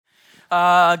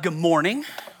Good morning.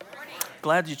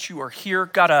 Glad that you are here.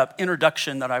 Got an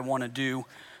introduction that I want to do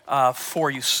for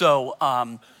you. So,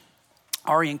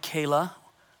 Ari and Kayla,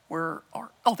 where are?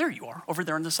 Oh, there you are, over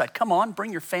there on this side. Come on,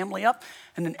 bring your family up.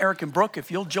 And then Eric and Brooke, if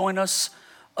you'll join us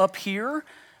up here.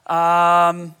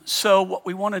 So what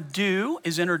we want to do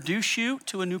is introduce you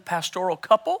to a new pastoral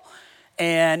couple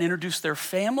and introduce their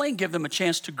family and give them a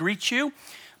chance to greet you.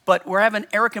 But we're having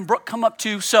Eric and Brooke come up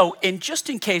too. So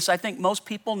just in case, I think most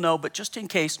people know, but just in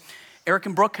case, Eric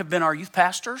and Brooke have been our youth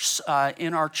pastors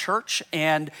in our church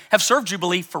and have served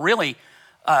Jubilee for really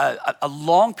a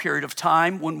long period of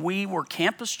time. When we were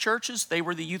campus churches, they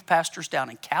were the youth pastors down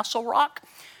in Castle Rock,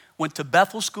 went to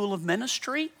Bethel School of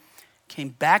Ministry, came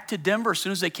back to Denver. As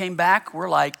soon as they came back, we're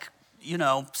like,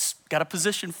 got a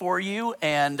position for you.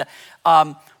 And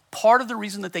part of the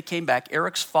reason that they came back,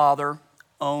 Eric's father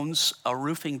owns a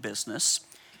roofing business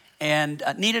and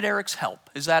needed Eric's help.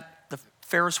 Is that the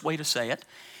fairest way to say it?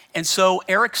 And so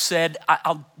Eric said,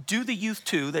 I'll do the youth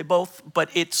too,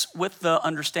 but it's with the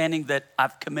understanding that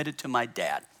I've committed to my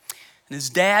dad. And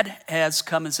his dad has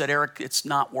come and said, Eric, it's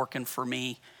not working for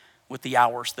me with the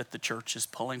hours that the church is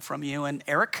pulling from you. And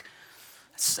Eric,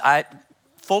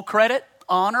 full credit,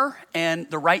 honor, and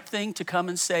the right thing to come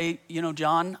and say,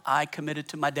 John, I committed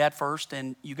to my dad first,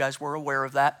 and you guys were aware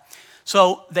of that.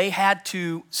 So they had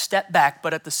to step back,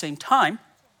 but at the same time,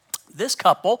 this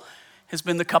couple has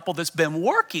been the couple that's been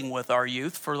working with our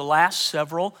youth for the last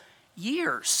several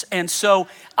years. And so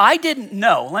I didn't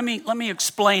know. Let me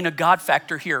explain a God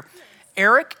factor here.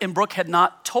 Eric and Brooke had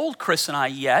not told Chris and I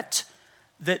yet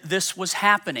that this was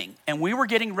happening. And we were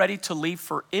getting ready to leave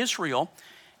for Israel.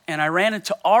 And I ran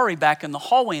into Ari back in the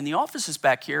hallway in the offices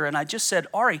back here. And I just said,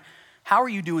 Ari, how are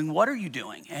you doing? What are you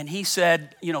doing? And he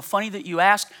said, funny that you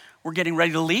ask. We're getting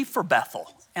ready to leave for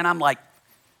Bethel. And I'm like,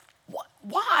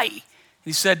 why? And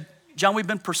he said, John, we've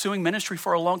been pursuing ministry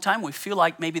for a long time. We feel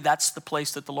like maybe that's the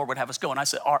place that the Lord would have us go. And I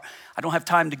said, I don't have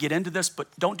time to get into this, but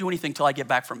don't do anything till I get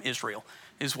back from Israel,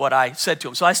 is what I said to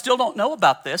him. So I still don't know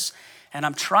about this. And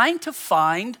I'm trying to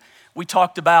find, we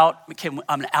talked about,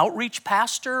 I'm an outreach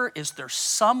pastor. Is there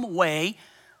some way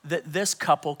that this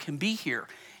couple can be here?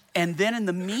 And then in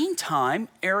the meantime,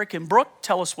 Eric and Brooke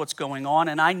tell us what's going on.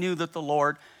 And I knew that the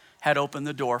Lord had opened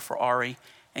the door for Ari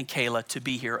and Kayla to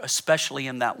be here, especially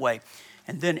in that way.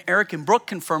 And then Eric and Brooke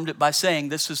confirmed it by saying,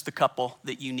 this is the couple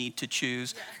that you need to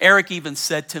choose. Eric even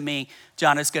said to me,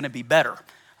 John, it's going to be better.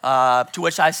 To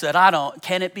which I said,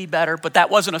 can it be better? But that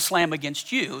wasn't a slam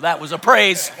against you. That was a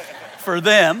praise for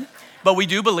them. But we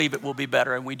do believe it will be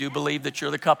better. And we do believe that you're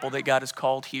the couple that God has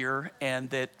called here and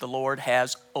that the Lord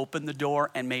has opened the door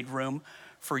and made room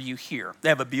for you here. They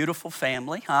have a beautiful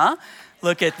family, huh?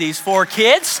 Look at these 4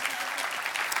 kids.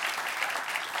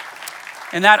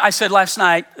 And that, I said last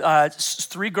night,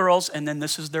 3 girls, and then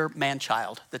this is their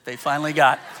man-child that they finally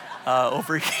got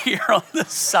over here on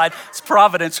this side. It's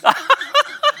Providence.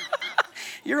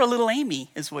 You're a little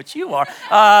Amy, is what you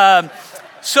are.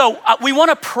 So we want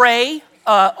to pray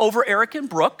over Eric and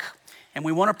Brooke, and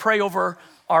we want to pray over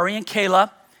Ari and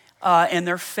Kayla and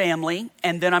their family,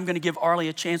 and then I'm going to give Ari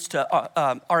a chance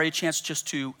just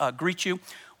to greet you.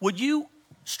 Would you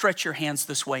stretch your hands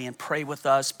this way and pray with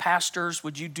us? Pastors,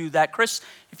 would you do that? Chris,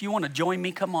 if you want to join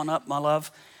me, come on up, my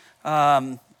love.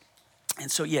 And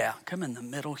so, come in the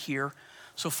middle here.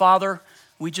 So, Father,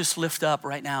 we just lift up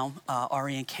right now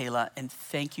Ari and Kayla, and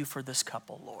thank you for this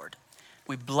couple, Lord.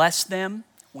 We bless them.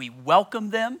 We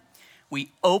welcome them.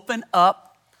 We open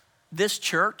up this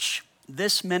church,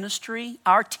 this ministry,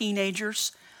 our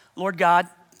teenagers, Lord God,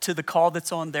 to the call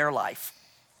that's on their life.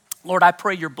 Lord, I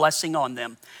pray your blessing on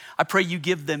them. I pray you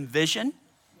give them vision.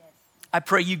 I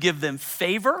pray you give them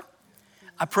favor.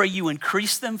 I pray you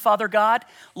increase them, Father God.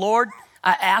 Lord,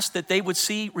 I ask that they would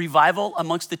see revival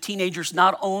amongst the teenagers,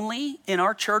 not only in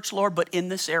our church, Lord, but in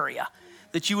this area.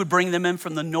 That you would bring them in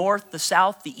from the north, the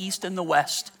south, the east, and the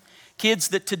west. Kids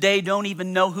that today don't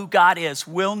even know who God is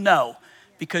will know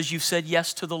because you've said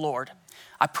yes to the Lord.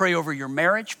 I pray over your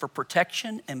marriage for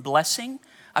protection and blessing.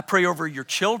 I pray over your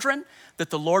children, that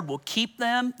the Lord will keep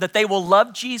them, that they will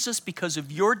love Jesus because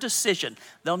of your decision.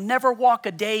 They'll never walk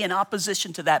a day in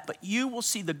opposition to that, but you will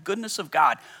see the goodness of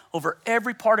God over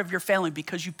every part of your family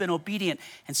because you've been obedient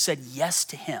and said yes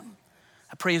to him.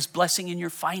 I pray his blessing in your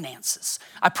finances.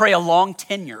 I pray a long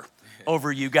tenure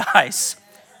over you guys.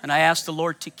 And I ask the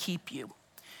Lord to keep you.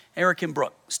 Eric and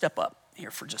Brooke, step up here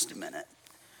for just a minute.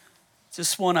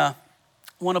 Just want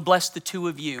to bless the two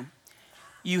of you.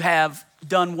 You have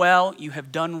done well. You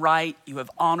have done right. You have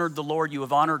honored the Lord. You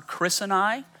have honored Chris and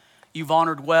I. You've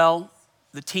honored well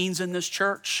the teens in this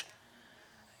church.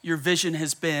 Your vision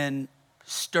has been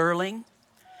sterling.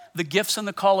 the gifts and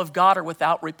the call of God are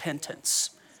without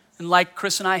repentance. And like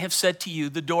Chris and I have said to you,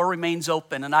 the door remains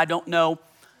open. And I don't know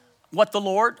what the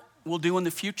Lord will do in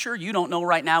the future. You don't know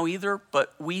right now either.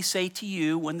 But we say to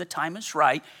you, when the time is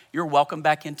right, you're welcome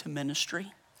back into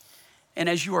ministry. And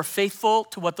as you are faithful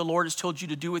to what the Lord has told you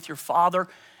to do with your father,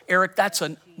 Eric, that's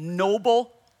a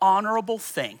noble, honorable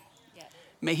thing.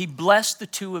 May he bless the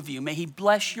two of you. May he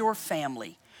bless your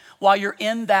family. While you're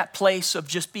in that place of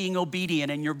just being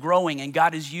obedient and you're growing and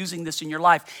God is using this in your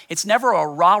life, it's never a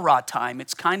rah-rah time.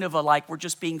 It's kind of a like we're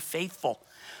just being faithful.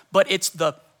 But it's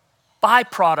the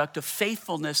byproduct of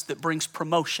faithfulness that brings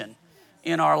promotion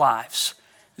in our lives.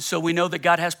 So we know that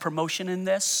God has promotion in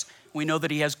this. We know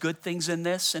that he has good things in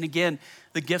this. And again,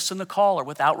 the gifts and the call are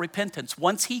without repentance.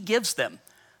 Once he gives them,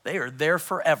 they are there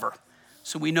forever.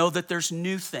 So we know that there's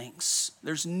new things.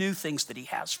 There's new things that he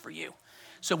has for you.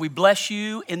 So we bless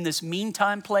you in this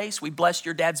meantime place. We bless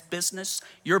your dad's business,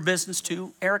 your business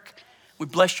too, Eric. We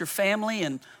bless your family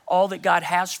and all that God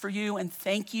has for you. And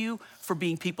thank you for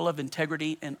being people of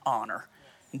integrity and honor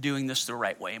and doing this the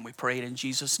right way. And we pray it in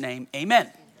Jesus' name. Amen.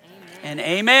 And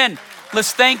amen.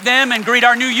 Let's thank them and greet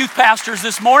our new youth pastors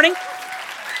this morning.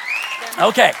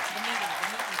 Okay.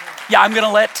 Yeah, I'm going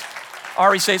to let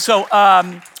Ari say. So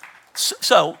I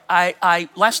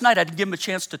last night I didn't give him a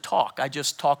chance to talk. I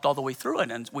just talked all the way through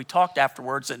it, and we talked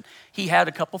afterwards, and he had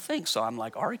a couple things. So I'm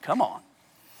like, Ari, come on.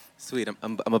 Sweet.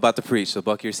 I'm about to preach, so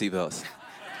buckle your seatbelts.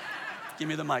 Give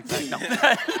me the mic.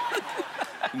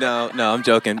 No. No, I'm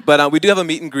joking. But we do have a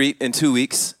meet and greet in 2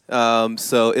 weeks,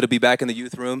 so it'll be back in the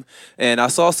youth room. And I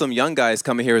saw some young guys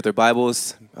coming here with their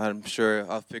Bibles. I'm sure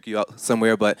I'll pick you out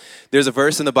somewhere, but there's a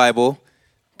verse in the Bible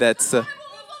that's... Yes,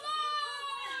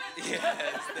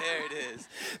 there it is.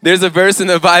 There's a verse in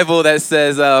the Bible that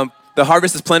says, the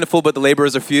harvest is plentiful, but the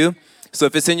laborers are few. So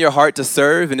if it's in your heart to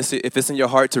serve, and if it's in your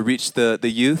heart to reach the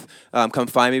youth, come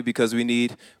find me because we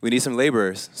need some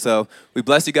laborers. So we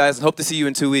bless you guys and hope to see you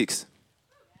in 2 weeks.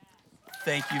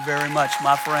 Thank you very much,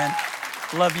 my friend.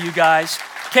 Love you guys.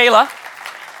 Kayla,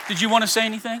 did you want to say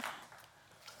anything?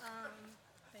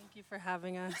 Thank you for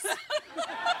having us.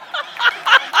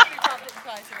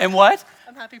 And what?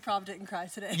 I'm happy Prob didn't cry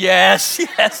today. Yes.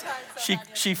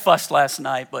 She fussed last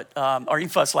night, or he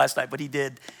fussed last night, but he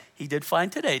did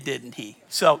fine today, didn't he?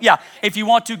 So yeah, if you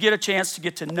want to get a chance to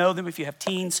get to know them, if you have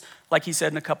teens, like he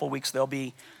said, in a couple of weeks there'll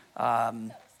be, a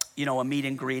meet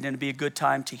and greet, and it'll be a good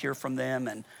time to hear from them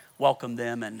and welcome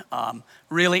them, and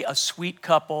really a sweet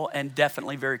couple and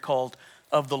definitely very called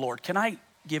of the Lord. Can I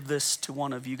give this to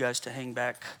one of you guys to hang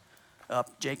back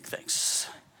up? Jake, thanks.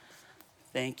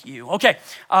 Thank you. Okay,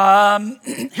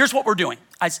 here's what we're doing.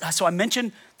 So I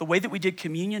mentioned the way that we did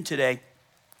communion today,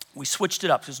 we switched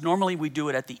it up because normally we do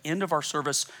it at the end of our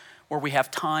service where we have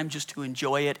time just to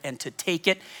enjoy it and to take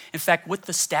it. In fact, with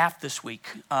the staff this week,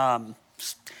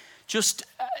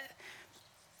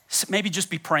 maybe just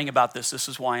be praying about this. This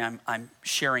is why I'm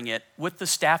sharing it. With the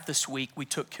staff this week, we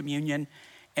took communion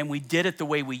and we did it the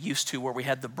way we used to, where we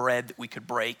had the bread that we could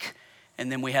break, and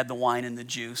then we had the wine and the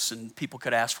juice, and people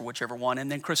could ask for whichever one.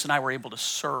 And then Chris and I were able to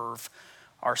serve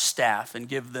our staff and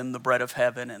give them the bread of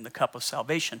heaven and the cup of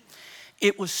salvation.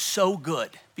 It was so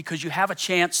good because you have a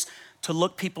chance to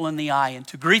look people in the eye and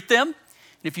to greet them. And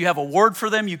if you have a word for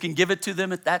them, you can give it to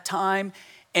them at that time.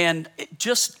 And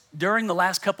just during the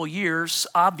last couple years,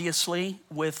 obviously,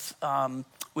 with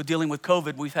dealing with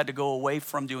COVID, we've had to go away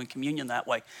from doing communion that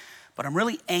way. But I'm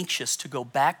really anxious to go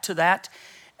back to that.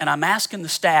 And I'm asking the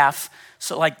staff,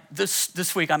 so like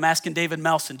this week, I'm asking David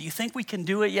Melson, do you think we can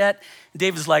do it yet?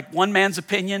 David's like, one man's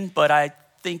opinion, but I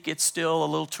think it's still a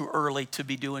little too early to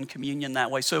be doing communion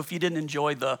that way. So if you didn't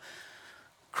enjoy the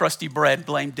crusty bread,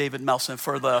 blame David Melson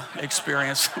for the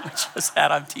experience we just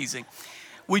had. I'm teasing.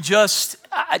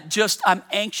 I'm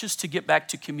anxious to get back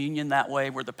to communion that way,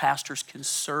 where the pastors can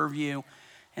serve you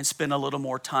and spend a little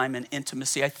more time in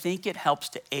intimacy. I think it helps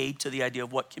to aid to the idea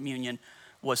of what communion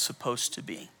was supposed to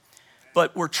be.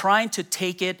 But we're trying to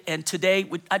take it, and today,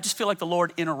 I just feel like the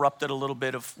Lord interrupted a little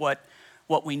bit of what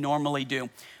we normally do.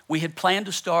 We had planned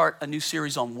to start a new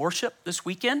series on worship this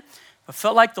weekend. I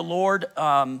felt like the Lord,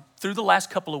 through the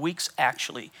last couple of weeks,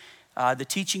 actually, the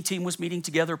teaching team was meeting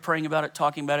together, praying about it,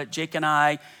 talking about it. Jake and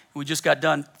I, we just got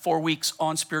done 4 weeks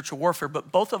on spiritual warfare,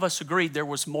 but both of us agreed there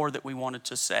was more that we wanted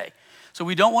to say. So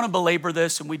we don't want to belabor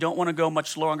this, and we don't want to go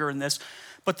much longer in this,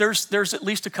 but there's at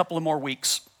least a couple of more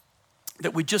weeks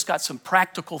that we just got some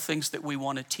practical things that we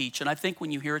want to teach. And I think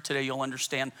when you hear it today, you'll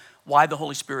understand why the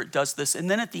Holy Spirit does this. And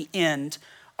then at the end,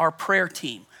 our prayer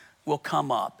team will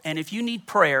come up. And if you need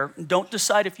prayer, don't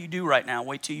decide if you do right now.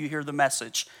 Wait till you hear the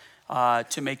message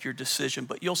to make your decision.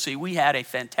 But you'll see, we had a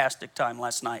fantastic time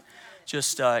last night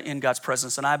just in God's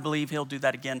presence. And I believe he'll do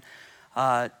that again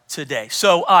today.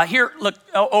 So here, look,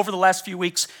 over the last few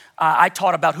weeks, I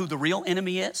taught about who the real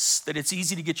enemy is, that it's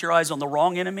easy to get your eyes on the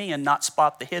wrong enemy and not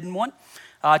spot the hidden one.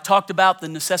 I talked about the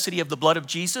necessity of the blood of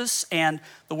Jesus and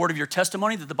the word of your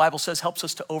testimony that the Bible says helps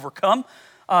us to overcome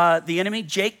the enemy.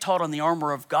 Jake taught on the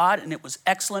armor of God, and it was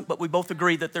excellent, but we both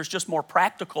agree that there's just more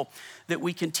practical that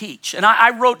we can teach. And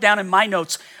I wrote down in my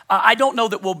notes, I don't know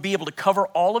that we'll be able to cover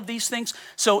all of these things.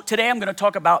 So today I'm going to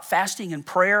talk about fasting and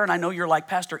prayer, and I know you're like,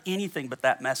 Pastor, anything but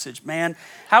that message, man.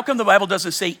 How come the Bible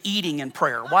doesn't say eating and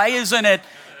prayer? Why isn't it?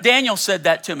 Daniel said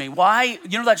that to me. Why?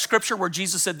 You know that scripture where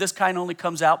Jesus said this kind only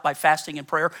comes out by fasting and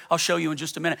prayer? I'll show you in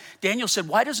just a minute. Daniel said,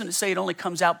 why doesn't it say it only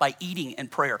comes out by eating and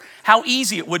prayer? How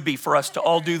easy it would be for us to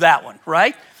all do that one,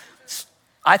 right?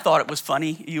 I thought it was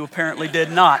funny. You apparently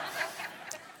did not.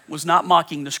 Was not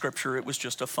mocking the scripture. It was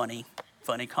just a funny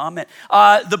comment.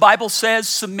 The Bible says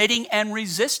submitting and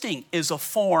resisting is a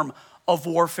form of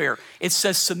warfare. It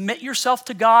says submit yourself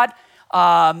to God,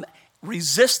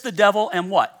 resist the devil,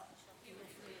 and what?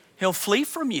 He'll flee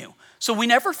from you. So we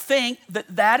never think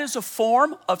that that is a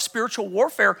form of spiritual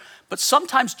warfare, but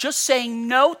sometimes just saying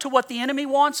no to what the enemy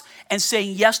wants and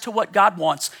saying yes to what God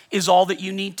wants is all that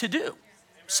you need to do.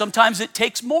 Sometimes it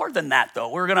takes more than that, though.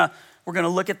 We're gonna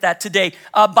look at that today.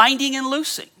 Binding and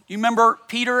loosing. You remember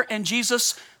Peter and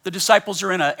Jesus? The disciples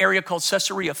are in an area called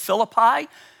Caesarea Philippi.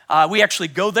 We actually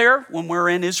go there when we're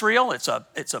in Israel. It's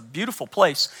a beautiful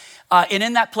place. And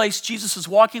in that place, Jesus is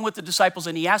walking with the disciples,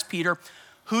 and he asked Peter,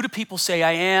 who do people say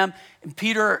I am? And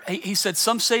Peter, he said,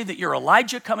 some say that you're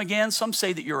Elijah come again. Some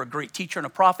say that you're a great teacher and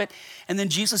a prophet. And then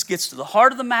Jesus gets to the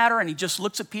heart of the matter, and he just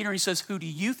looks at Peter and he says, who do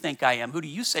you think I am? Who do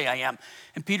you say I am?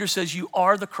 And Peter says, you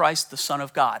are the Christ, the Son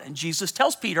of God. And Jesus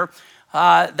tells Peter,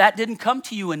 that didn't come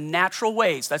to you in natural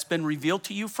ways. That's been revealed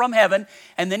to you from heaven.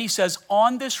 And then he says,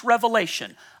 on this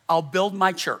revelation, I'll build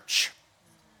my church.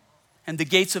 And the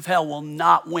gates of hell will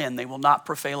not win. They will not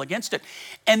prevail against it.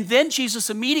 And then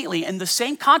Jesus immediately, in the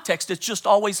same context, it's just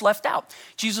always left out.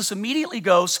 Jesus immediately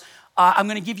goes, I'm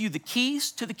going to give you the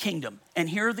keys to the kingdom. And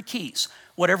here are the keys.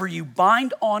 Whatever you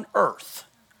bind on earth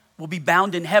will be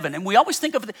bound in heaven. And we always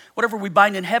think of whatever we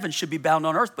bind in heaven should be bound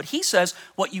on earth. But he says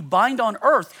what you bind on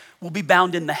earth will be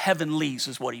bound in the heavenlies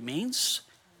is what he means.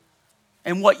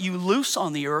 And what you loose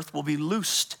on the earth will be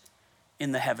loosed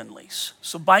in the heavenlies.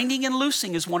 So binding and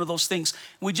loosing is one of those things.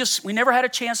 We never had a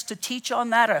chance to teach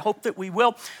on that. I hope that we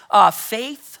will.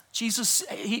 Faith, Jesus,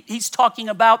 he's talking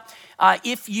about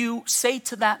if you say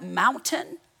to that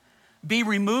mountain, be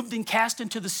removed and cast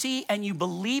into the sea, and you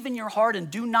believe in your heart and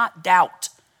do not doubt,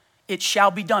 it shall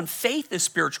be done. Faith is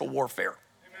spiritual warfare.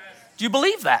 Amen. Do you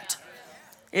believe that?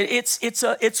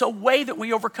 It's a way that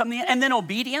we overcome and then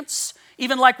obedience.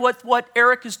 Even like what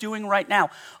Eric is doing right now.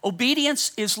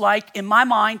 Obedience is like, in my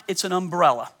mind, it's an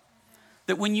umbrella.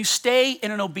 That when you stay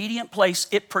in an obedient place,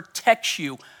 it protects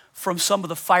you from some of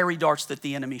the fiery darts that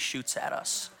the enemy shoots at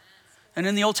us. And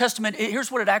in the Old Testament,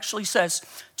 here's what it actually says.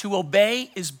 To obey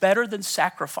is better than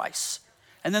sacrifice.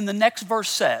 And then the next verse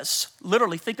says,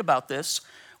 literally think about this,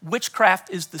 witchcraft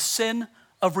is the sin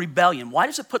of rebellion. Why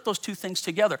does it put those two things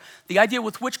together? The idea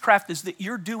with witchcraft is that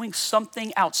you're doing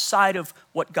something outside of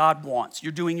what God wants.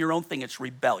 You're doing your own thing. It's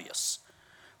rebellious.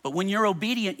 But when you're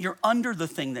obedient, you're under the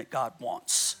thing that God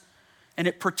wants. And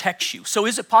it protects you. So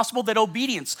is it possible that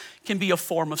obedience can be a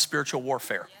form of spiritual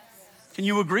warfare? Yes. Can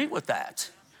you agree with that?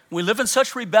 We live in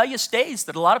such rebellious days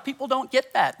that a lot of people don't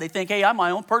get that. They think, hey, I'm my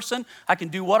own person. I can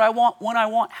do what I want, when I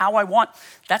want, how I want.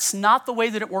 That's not the way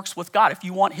that it works with God. If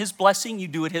you want his blessing, you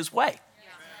do it his way.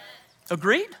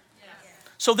 Agreed? Yes.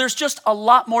 So there's just a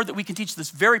lot more that we can teach that's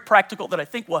very practical that I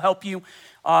think will help you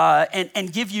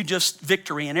and give you just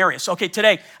victory in areas. Okay,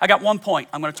 today I got one point.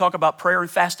 I'm going to talk about prayer and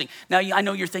fasting. Now, I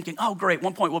know you're thinking, oh, great,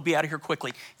 one point, we'll be out of here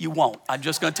quickly. You won't. I'm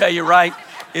just going to tell you, right?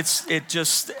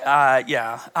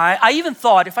 I even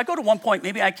thought if I go to one point,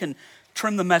 maybe I can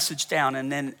trim the message down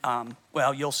and then,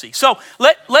 you'll see. So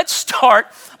let's start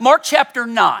Mark chapter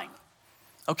 9.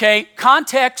 Okay,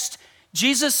 context,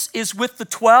 Jesus is with the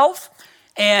 12.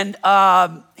 And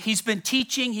he's been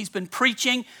teaching, he's been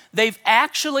preaching. They've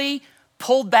actually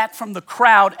pulled back from the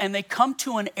crowd and they come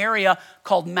to an area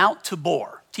called Mount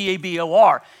Tabor,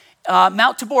 T-A-B-O-R.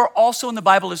 Mount Tabor also in the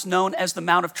Bible is known as the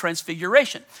Mount of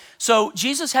Transfiguration. So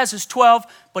Jesus has his 12,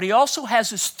 but he also has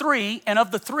his 3. And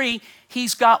of the 3,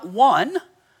 he's got one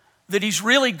that he's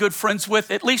really good friends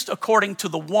with, at least according to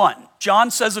the one.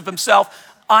 John says of himself,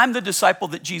 I'm the disciple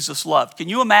that Jesus loved. Can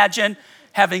you imagine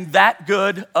having that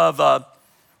good of a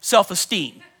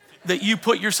self-esteem? that you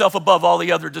put yourself above all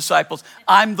the other disciples.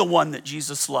 I'm the one that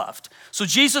Jesus loved. So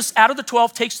Jesus, out of the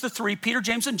 12, takes the 3, Peter,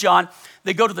 James, and John.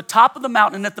 They go to the top of the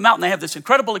mountain, and at the mountain, they have this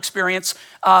incredible experience.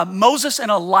 Moses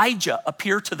and Elijah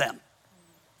appear to them.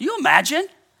 You imagine?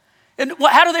 And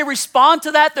how do they respond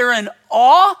to that? They're in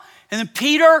awe. And then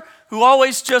Peter, who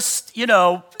always just,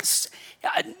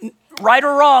 right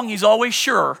or wrong, he's always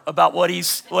sure about what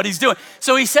he's doing.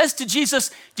 So he says to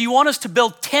Jesus, do you want us to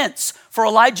build tents for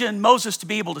Elijah and Moses to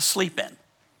be able to sleep in?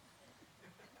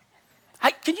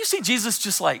 Can you see Jesus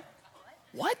just like,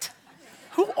 what?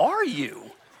 Who are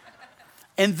you?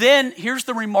 And then here's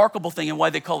the remarkable thing and why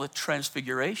they call it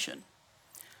transfiguration.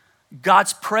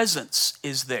 God's presence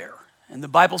is there. And the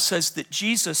Bible says that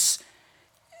Jesus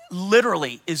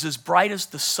literally is as bright as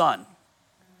the sun.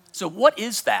 So what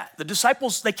is that? The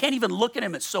disciples, they can't even look at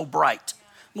him, it's so bright.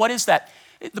 What is that?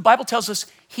 The Bible tells us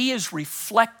he is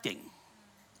reflecting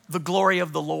the glory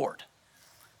of the Lord.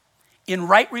 In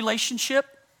right relationship,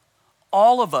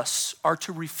 all of us are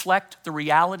to reflect the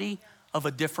reality of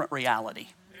a different reality.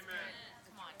 Amen.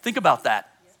 Think about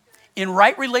that. In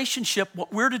right relationship,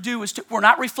 what we're to do is we're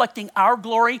not reflecting our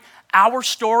glory, our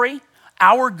story,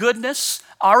 our goodness,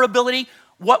 our ability.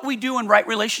 What we do in right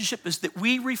relationship is that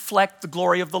we reflect the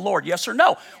glory of the Lord. Yes or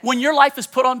no? When your life is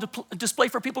put on display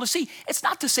for people to see, it's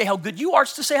not to say how good you are,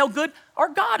 it's to say how good our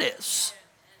God is.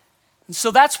 And so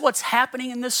that's what's happening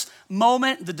in this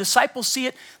moment. The disciples see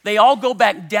it. They all go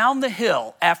back down the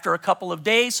hill after a couple of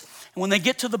days. And when they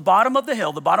get to the bottom of the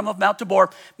hill, the bottom of Mount Tabor,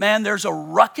 man, there's a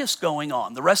ruckus going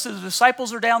on. The rest of the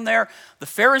disciples are down there. The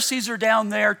Pharisees are down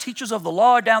there. Teachers of the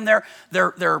law are down there.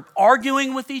 They're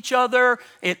arguing with each other.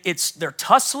 They're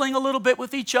tussling a little bit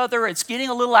with each other. It's getting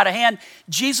a little out of hand.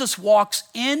 Jesus walks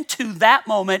into that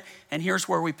moment, and here's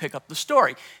where we pick up the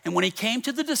story. And when he came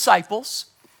to the disciples,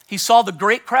 he saw the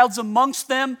great crowds amongst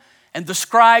them and the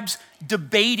scribes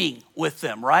debating with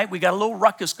them, right? We got a little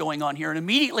ruckus going on here. And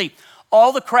immediately,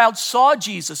 all the crowd saw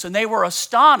Jesus and they were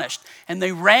astonished and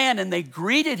they ran and they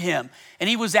greeted him. And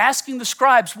he was asking the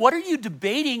scribes, what are you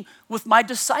debating with my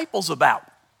disciples about?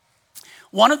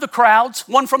 One from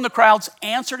the crowds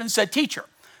answered and said, Teacher,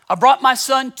 I brought my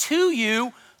son to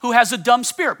you who has a dumb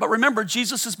spirit. But remember,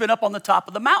 Jesus has been up on the top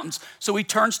of the mountains. So he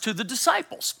turns to the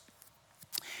disciples.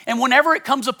 And whenever it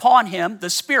comes upon him, the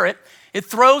spirit, it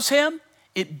throws him,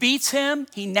 it beats him,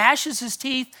 he gnashes his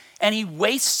teeth, and he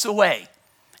wastes away.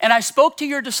 And I spoke to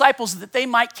your disciples that they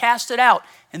might cast it out,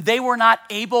 and they were not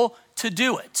able to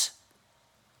do it.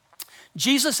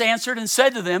 Jesus answered and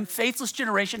said to them, faithless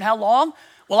generation, how long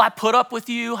will I put up with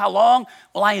you? How long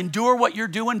will I endure what you're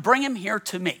doing? Bring him here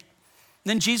to me.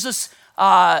 Then Jesus,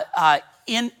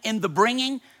 in the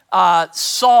bringing,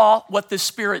 saw what the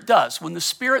spirit does. When the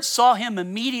spirit saw him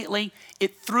immediately,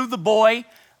 it threw the boy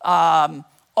on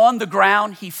the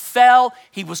ground. He fell,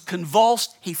 he was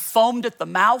convulsed, he foamed at the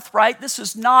mouth, right? This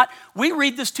is not, we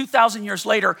read this 2,000 years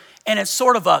later and it's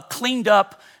sort of a cleaned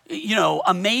up,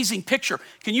 amazing picture.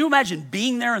 Can you imagine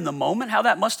being there in the moment, how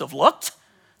that must have looked?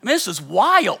 I mean, this is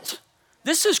wild.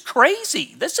 This is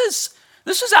crazy. This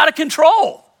is out of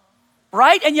control.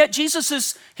 Right? And yet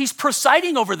Jesus he's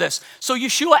presiding over this. So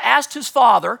Yeshua asked his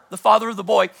father, the father of the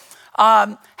boy,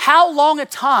 how long a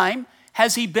time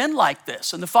has he been like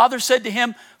this? And the father said to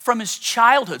him, from his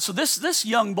childhood. So this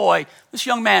young boy, this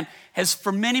young man has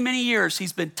for many, many years,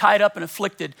 he's been tied up and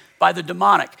afflicted by the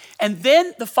demonic. And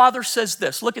then the father says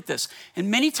this, look at this. And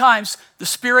many times the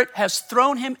spirit has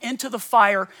thrown him into the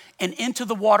fire and into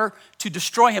the water to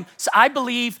destroy him. So I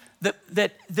believe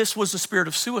that this was the spirit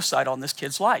of suicide on this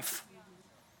kid's life.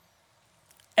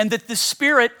 And that the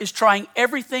spirit is trying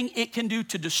everything it can do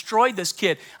to destroy this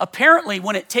kid. Apparently,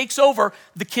 when it takes over,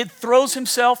 the kid throws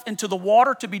himself into the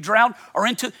water to be drowned or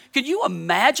could you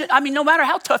imagine? I mean, no matter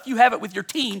how tough you have it with your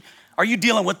teen, are you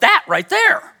dealing with that right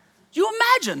there? Do you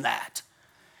imagine that?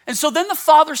 And so then the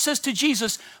father says to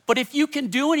Jesus, but if you can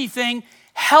do anything,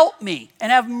 help me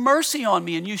and have mercy on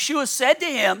me. And Yeshua said to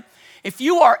him, if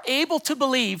you are able to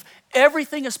believe,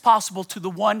 everything is possible to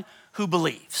the one who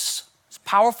believes. It's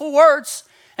powerful words.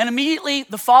 And immediately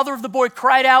the father of the boy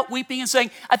cried out, weeping and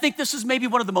saying, I think this is maybe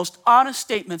one of the most honest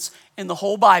statements in the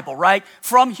whole Bible, right?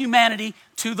 From humanity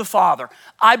to the Father.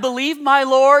 I believe, my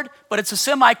Lord, but it's a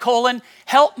semicolon,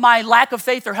 help my lack of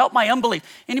faith or help my unbelief.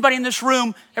 Anybody in this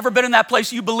room ever been in that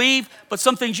place you believe, but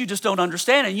some things you just don't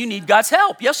understand and you need God's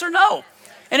help? Yes or no?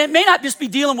 And it may not just be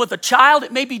dealing with a child.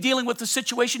 It may be dealing with a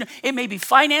situation. It may be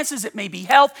finances. It may be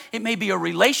health. It may be a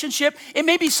relationship. It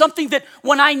may be something that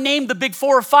when I name the big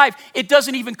 4 or 5, it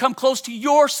doesn't even come close to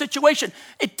your situation.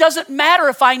 It doesn't matter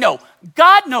if I know.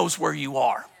 God knows where you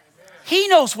are. He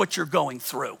knows what you're going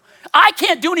through. I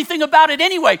can't do anything about it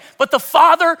anyway, but the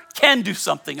Father can do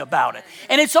something about it.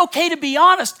 And it's okay to be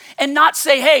honest and not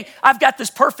say, hey, I've got this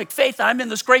perfect faith and I'm in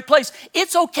this great place.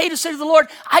 It's okay to say to the Lord,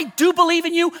 I do believe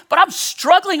in you, but I'm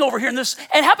struggling over here in this.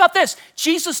 And how about this?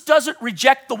 Jesus doesn't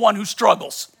reject the one who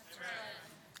struggles.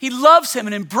 He loves him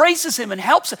and embraces him and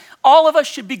helps him. All of us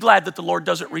should be glad that the Lord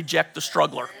doesn't reject the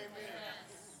struggler.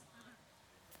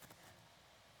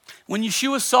 When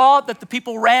Yeshua saw that the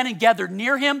people ran and gathered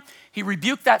near him, he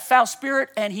rebuked that foul spirit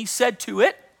and he said to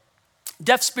it,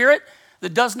 deaf spirit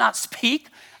that does not speak,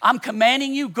 I'm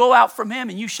commanding you, go out from him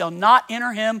and you shall not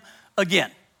enter him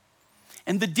again.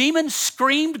 And the demon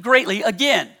screamed greatly.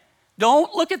 Again,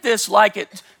 don't look at this like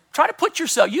it. Try to put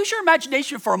yourself, use your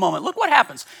imagination for a moment. Look what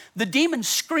happens. The demon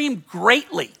screamed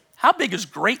greatly. How big is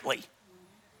greatly?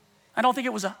 I don't think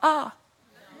it was a ah.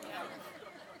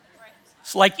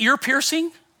 It's like ear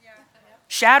piercing.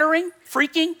 Shattering,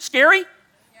 freaking, scary.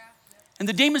 And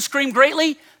the demon screamed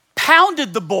greatly,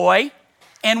 pounded the boy,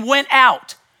 and went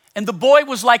out. And the boy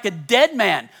was like a dead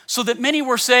man, so that many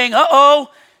were saying,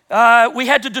 we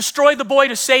had to destroy the boy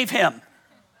to save him.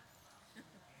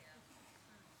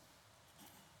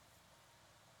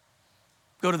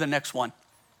 Go to the next one.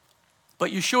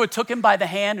 But Yeshua took him by the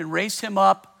hand and raised him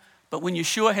up. But when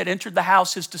Yeshua had entered the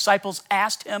house, his disciples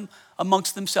asked him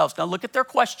amongst themselves. Now look at their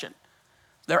question.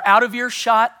 They're out of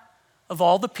earshot of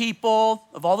all the people,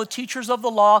 of all the teachers of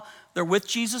the law. They're with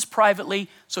Jesus privately.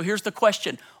 So here's the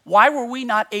question. Why were we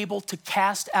not able to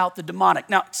cast out the demonic?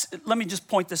 Now, let me just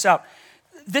point this out.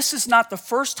 This is not the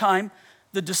first time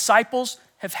the disciples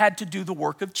have had to do the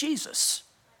work of Jesus.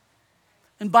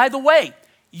 And by the way,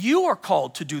 you are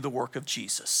called to do the work of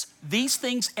Jesus. These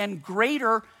things and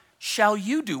greater shall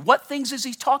you do. What things is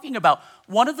he talking about?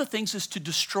 One of the things is to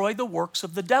destroy the works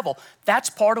of the devil. That's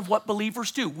part of what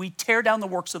believers do. We tear down the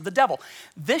works of the devil.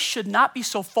 This should not be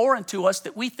so foreign to us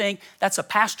that we think that's a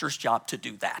pastor's job to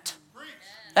do that.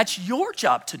 That's your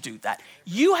job to do that.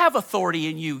 You have authority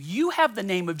in you. You have the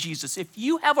name of Jesus. If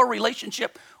you have a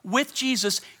relationship with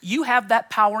Jesus, you have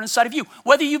that power inside of you.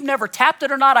 Whether you've never tapped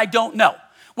it or not, I don't know.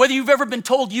 Whether you've ever been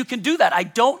told you can do that, I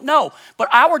don't know. But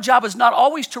our job is not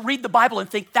always to read the Bible and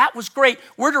think that was great.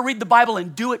 We're to read the Bible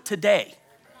and do it today.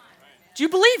 Do you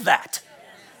believe that?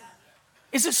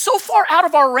 Is it so far out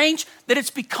of our range that it's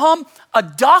become a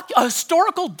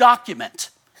historical document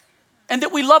and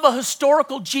that we love a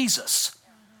historical Jesus,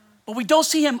 but we don't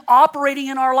see him operating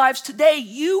in our lives today?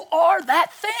 You are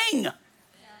that thing.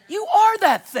 You are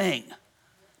that thing.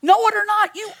 Know it or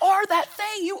not, you are that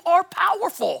thing. You are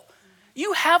powerful.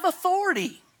 You have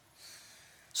authority.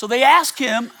 So they ask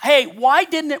him, hey, why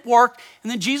didn't it work?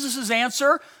 And then Jesus'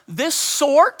 answer, this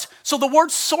sort. So the word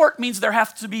sort means there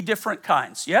have to be different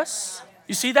kinds. Yes?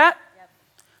 You see that?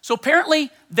 So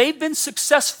apparently they've been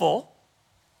successful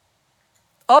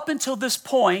up until this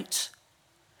point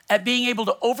at being able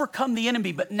to overcome the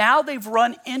enemy. But now they've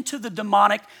run into the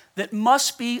demonic that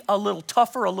must be a little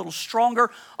tougher, a little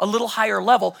stronger, a little higher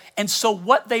level. And so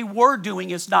what they were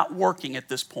doing is not working at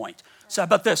this point. So how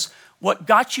about this? What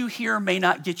got you here may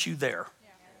not get you there.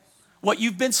 What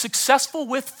you've been successful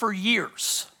with for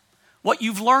years, what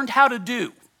you've learned how to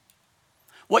do,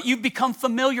 what you've become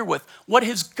familiar with, what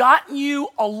has gotten you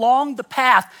along the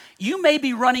path, you may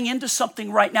be running into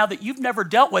something right now that you've never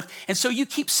dealt with. And so you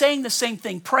keep saying the same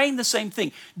thing, praying the same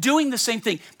thing, doing the same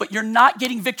thing, but you're not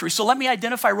getting victory. So let me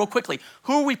identify real quickly.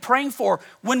 Who are we praying for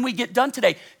when we get done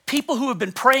today? People who have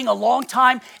been praying a long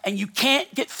time and you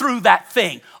can't get through that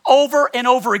thing over and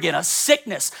over again. A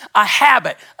sickness, a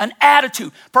habit, an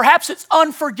attitude. Perhaps it's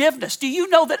unforgiveness. Do you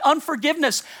know that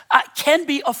unforgiveness can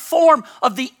be a form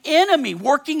of the enemy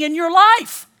working in your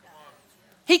life?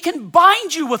 He can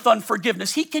bind you with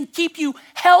unforgiveness. He can keep you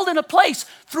held in a place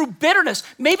through bitterness.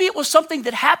 Maybe it was something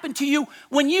that happened to you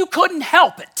when you couldn't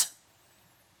help it.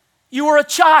 You were a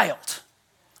child,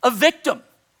 a victim.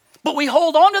 But we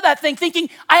hold on to that thing thinking,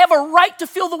 I have a right to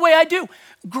feel the way I do.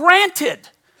 Granted,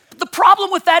 the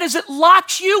problem with that is it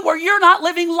locks you where you're not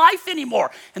living life anymore.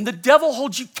 And the devil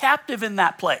holds you captive in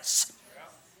that place.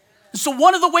 And so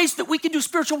one of the ways that we can do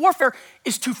spiritual warfare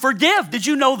is to forgive. Did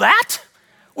you know that?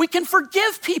 We can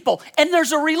forgive people and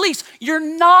there's a release. You're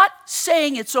not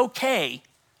saying it's okay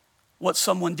what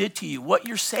someone did to you. What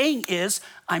you're saying is,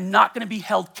 I'm not going to be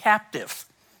held captive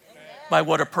by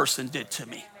what a person did to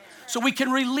me. So we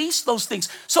can release those things.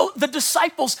 So the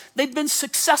disciples, they've been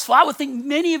successful. I would think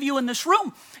many of you in this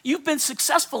room, you've been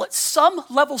successful at some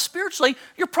level spiritually.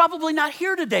 You're probably not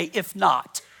here today if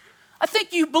not. I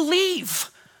think you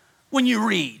believe when you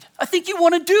read. I think you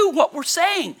want to do what we're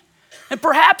saying. And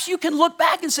perhaps you can look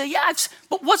back and say, yeah,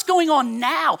 but what's going on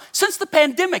now? Since the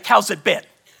pandemic, how's it been?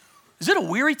 Is it a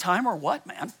weary time or what,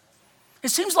 man? It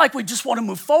seems like we just want to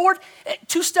move forward,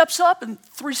 2 steps up and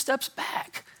 3 steps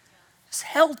back. It's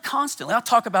held constantly. I'll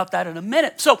talk about that in a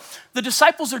minute. So the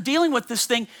disciples are dealing with this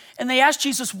thing, and they ask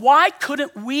Jesus, why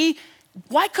couldn't we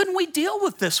deal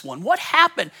with this one? What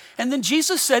happened? And then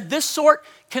Jesus said, this sort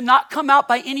cannot come out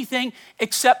by anything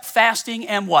except fasting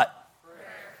and what?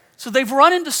 So they've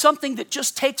run into something that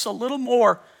just takes a little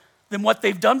more than what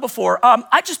they've done before.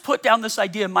 I just put down this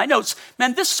idea in my notes.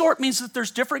 Man, this sort means that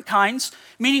there's different kinds,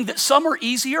 meaning that some are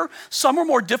easier, some are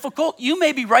more difficult. You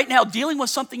may be right now dealing with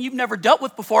something you've never dealt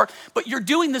with before, but you're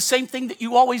doing the same thing that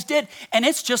you always did, and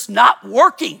it's just not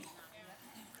working.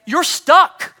 You're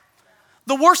stuck.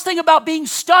 The worst thing about being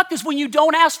stuck is when you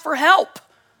don't ask for help.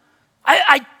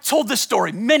 I told this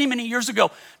story many, many years ago,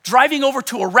 driving over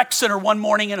to a rec center one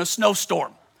morning in a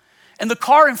snowstorm, and the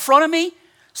car in front of me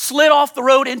slid off the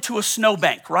road into a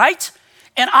snowbank, right?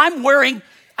 And I'm wearing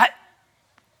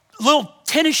little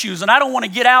tennis shoes, and I don't want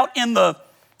to get out in the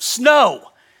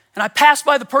snow. And I passed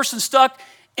by the person stuck,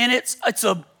 and it's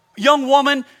a young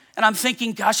woman, and I'm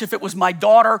thinking, gosh, if it was my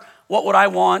daughter, what would I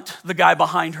want the guy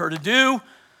behind her to do?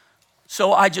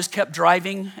 So I just kept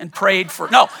driving and prayed for,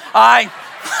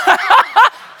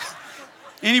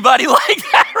 anybody like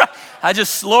that? I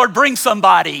just, Lord, bring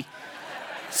somebody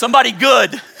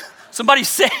good. Somebody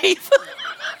safe?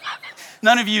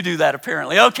 None of you do that,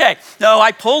 apparently. Okay, no,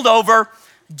 I pulled over,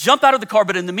 jumped out of the car,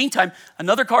 but in the meantime,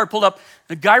 another car pulled up,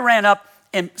 the guy ran up,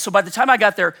 and so by the time I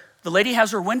got there, the lady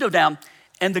has her window down,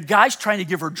 and the guy's trying to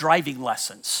give her driving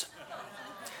lessons.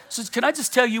 So can I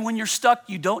just tell you, when you're stuck,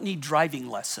 you don't need driving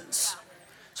lessons.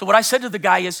 So what I said to the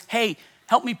guy is, hey,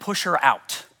 help me push her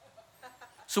out.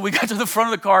 So we got to the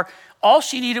front of the car. All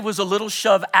she needed was a little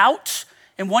shove out.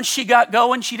 And once she got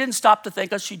going, she didn't stop to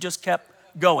thank us. She just kept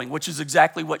going, which is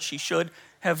exactly what she should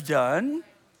have done.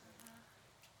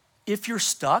 If you're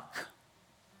stuck,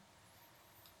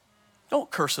 don't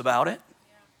curse about it.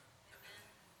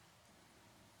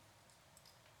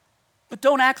 But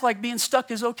don't act like being stuck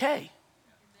is okay.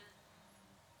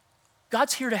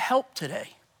 God's here to help today.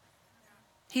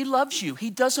 He loves you. He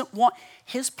doesn't want,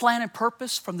 his plan and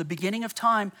purpose from the beginning of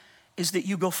time is that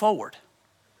you go forward.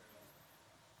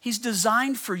 He's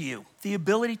designed for you the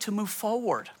ability to move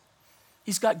forward.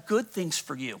 He's got good things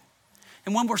for you.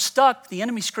 And when we're stuck, the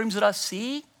enemy screams at us,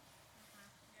 see,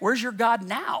 where's your God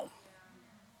now?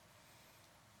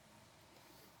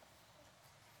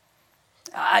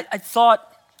 I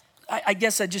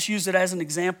guess I just used it as an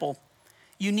example.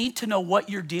 You need to know what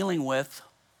you're dealing with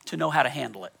to know how to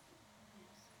handle it.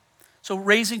 So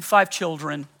raising 5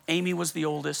 children, Amy was the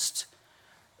oldest.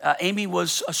 Amy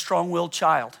was a strong-willed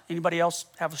child. Anybody else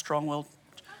have a strong-willed?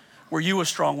 Were you a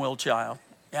strong-willed child?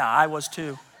 Yeah, I was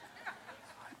too.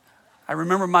 I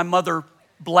remember my mother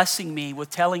blessing me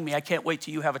with telling me, I can't wait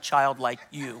till you have a child like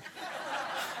you.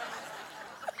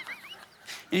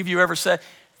 Any of you ever said,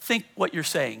 think what you're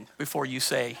saying before you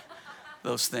say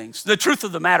those things. The truth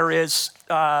of the matter is,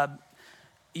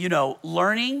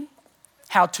 learning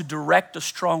how to direct a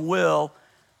strong will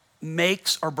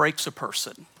makes or breaks a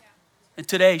person. And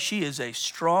today, she is a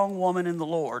strong woman in the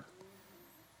Lord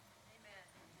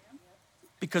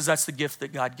because that's the gift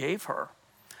that God gave her.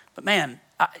 But man,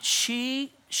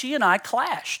 she and I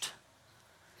clashed.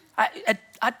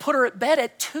 I'd put her at bed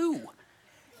at 2.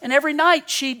 And every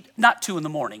night not 2 in the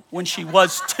morning, when she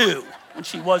was 2.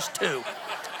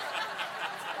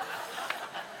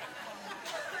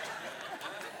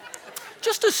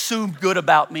 Just assume good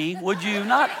about me, would you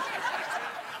not?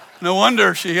 No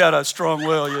wonder she had a strong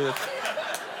will. Yeah.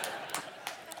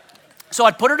 So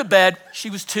I'd put her to bed.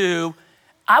 She was 2.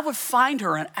 I would find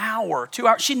her an hour, 2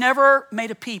 hours. She never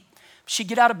made a peep. She'd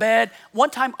get out of bed.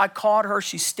 One time I caught her.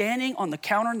 She's standing on the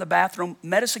counter in the bathroom,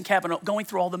 medicine cabinet, going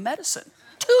through all the medicine.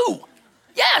 2.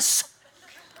 Yes.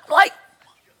 Like,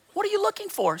 what are you looking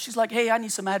for? She's like, hey, I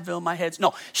need some Advil. My head's...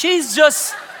 No, she's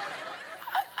just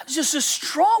a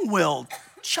strong-willed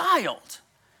child.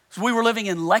 So we were living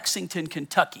in Lexington,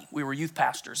 Kentucky. We were youth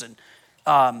pastors, and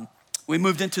we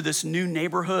moved into this new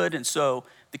neighborhood, and so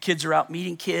the kids are out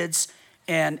meeting kids,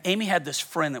 and Amy had this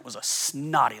friend that was a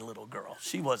snotty little girl.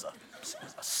 She was a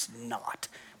snot.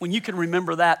 When you can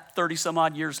remember that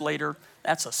 30-some-odd years later,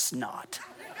 that's a snot.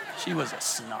 She was a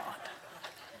snot.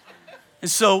 And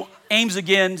so Ames,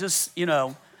 again, just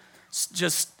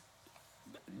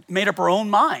made up her own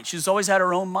mind. She's always had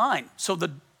her own mind. So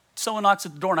someone knocks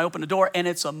at the door, and I open the door, and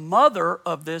it's a mother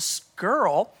of this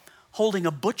girl holding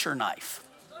a butcher knife.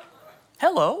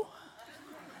 Hello.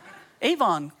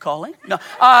 Avon calling. No.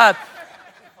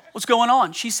 What's going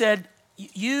on? She said,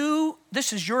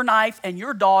 this is your knife, and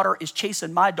your daughter is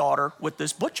chasing my daughter with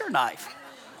this butcher knife.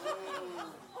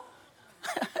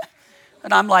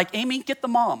 And I'm like, Amy, get the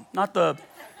mom, not the...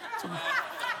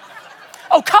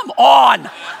 Oh, come on.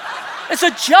 It's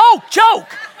a joke.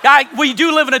 We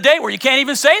do live in a day where you can't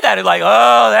even say that. It's like,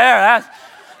 oh, there.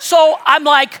 So I'm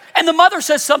like, and the mother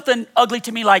says something ugly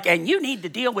to me like, and you need to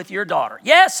deal with your daughter.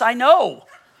 Yes, I know.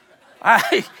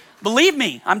 Believe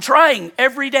me, I'm trying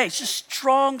every day. It's just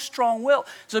strong will.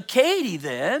 So Katie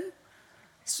then,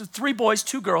 so 3 boys,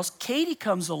 2 girls. Katie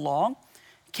comes along.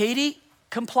 Katie,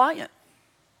 compliant.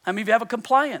 How many of you have a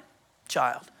compliant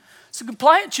child? So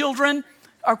compliant children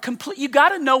are complete. You got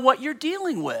to know what you're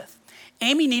dealing with.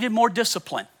 Amy needed more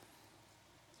discipline.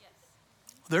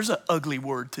 There's an ugly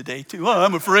word today too. Oh,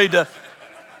 I'm afraid to.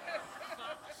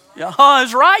 Yeah,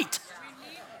 is right.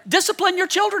 Discipline your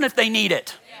children if they need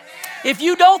it. If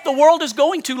you don't, the world is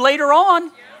going to later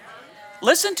on.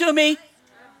 Listen to me.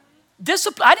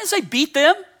 I didn't say beat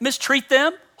them, mistreat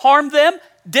them, harm them.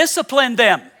 Discipline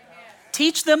them.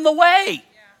 Teach them the way.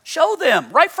 Show them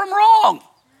right from wrong.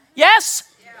 Yes?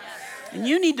 And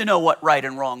you need to know what right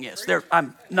and wrong is.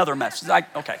 I'm another mess.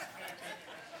 Okay.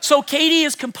 So Katie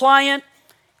is compliant.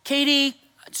 Katie,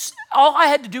 all I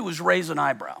had to do was raise an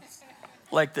eyebrow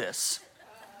like this.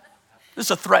 This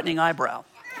is a threatening eyebrow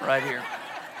right here,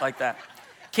 like that.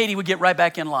 Katie would get right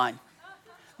back in line.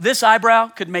 This eyebrow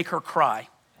could make her cry.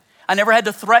 I never had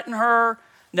to threaten her,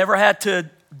 never had to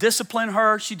discipline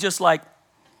her. She just like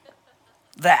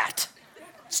that.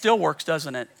 Still works,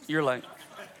 doesn't it? You're like,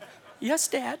 yes,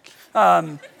 Dad.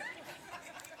 And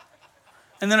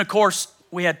then, of course,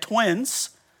 we had twins.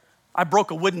 I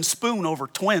broke a wooden spoon over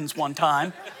twins one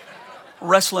time,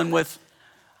 wrestling with,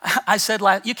 I said,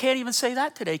 you can't even say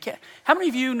that today. How many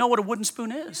of you know what a wooden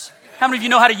spoon is? How many of you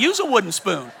know how to use a wooden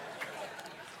spoon?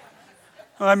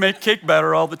 I make cake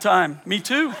batter all the time. Me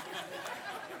too.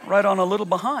 Right on a little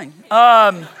behind.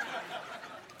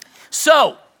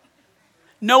 So,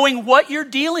 knowing what you're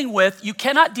dealing with, you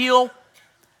cannot deal.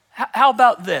 How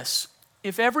about this?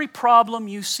 If every problem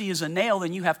you see is a nail,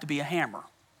 then you have to be a hammer.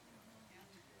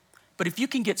 But if you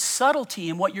can get subtlety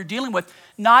in what you're dealing with,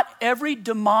 not every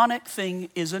demonic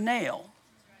thing is a nail.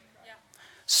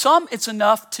 Some, it's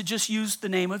enough to just use the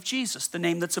name of Jesus, the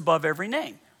name that's above every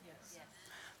name.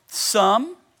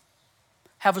 Some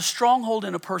have a stronghold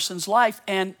in a person's life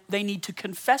and they need to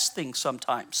confess things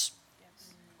sometimes.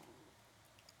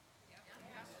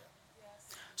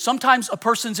 Sometimes a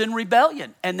person's in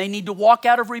rebellion and they need to walk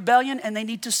out of rebellion and they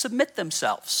need to submit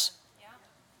themselves.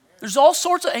 There's all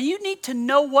sorts of, and you need to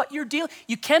know what you're dealing.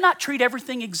 You cannot treat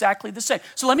everything exactly the same.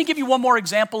 So let me give you one more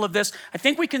example of this. I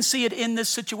think we can see it in this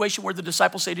situation where the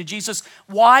disciples say to Jesus,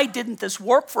 why didn't this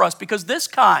work for us? Because this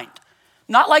kind,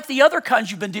 not like the other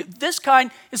kinds you've been doing, this kind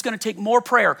is going to take more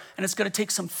prayer and it's going to take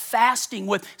some fasting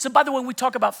with. So by the way, when we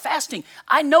talk about fasting,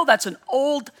 I know that's an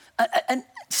old,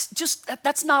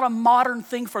 that's not a modern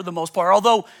thing for the most part.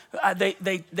 Although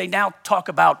they now talk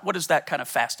about, what is that kind of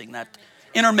fasting? That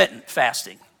intermittent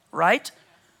fasting. Right?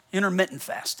 Intermittent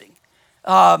fasting.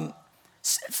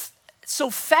 So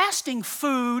fasting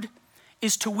food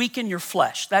is to weaken your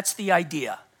flesh. That's the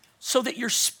idea. So that your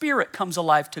spirit comes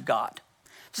alive to God.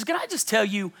 So can I just tell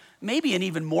you, maybe an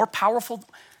even more powerful,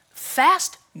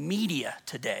 fast media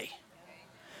today.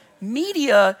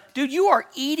 Media, dude, you are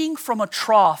eating from a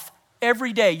trough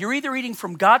every day. You're either eating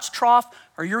from God's trough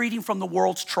or you're eating from the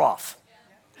world's trough.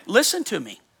 Listen to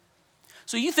me.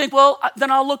 So you think, well, then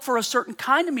I'll look for a certain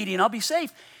kind of media and I'll be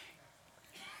safe.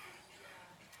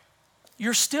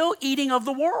 You're still eating of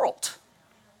the world.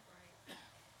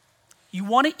 You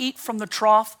want to eat from the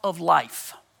trough of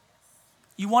life.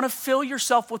 You want to fill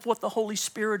yourself with what the Holy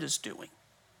Spirit is doing.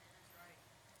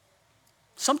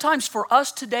 Sometimes for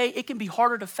us today, it can be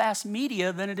harder to fast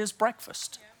media than it is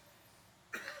breakfast.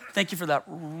 Thank you for that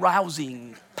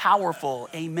rousing, powerful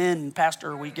amen,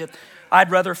 Pastor.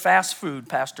 I'd rather fast food,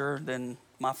 Pastor, than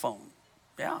my phone.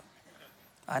 Yeah,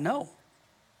 I know.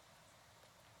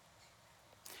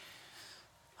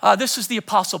 This is the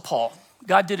Apostle Paul.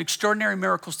 God did extraordinary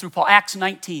miracles through Paul. Acts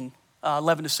 19,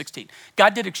 11 to 16.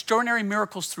 God did extraordinary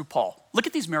miracles through Paul. Look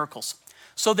at these miracles.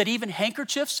 So that even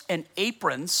handkerchiefs and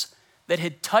aprons that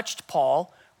had touched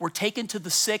Paul were taken to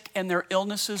the sick and their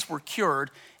illnesses were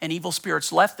cured and evil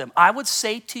spirits left them. I would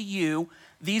say to you,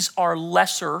 these are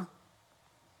lesser.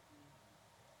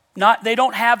 They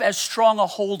don't have as strong a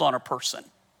hold on a person.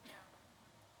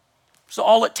 So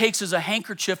all it takes is a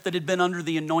handkerchief that had been under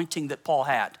the anointing that Paul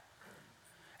had.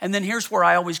 And then here's where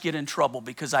I always get in trouble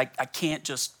because I can't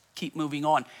just keep moving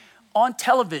on. On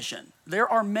television, there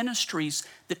are ministries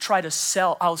that try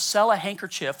to I'll sell a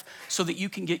handkerchief so that you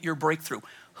can get your breakthrough.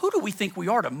 Who do we think we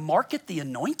are to market the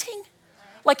anointing?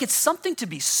 Like it's something to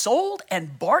be sold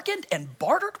and bargained and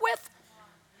bartered with?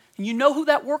 And you know who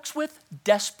that works with?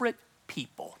 Desperate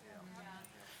people.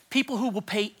 People who will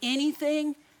pay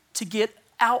anything to get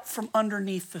out from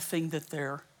underneath the thing that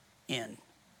they're in.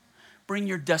 Bring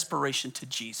your desperation to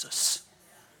Jesus.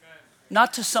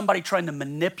 Not to somebody trying to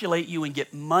manipulate you and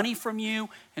get money from you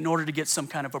in order to get some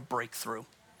kind of a breakthrough.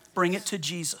 Bring it to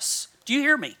Jesus. Do you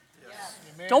hear me?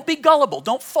 Yes. Don't be gullible.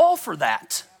 Don't fall for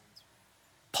that.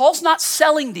 Paul's not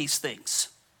selling these things.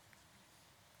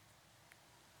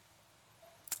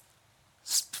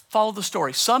 Follow the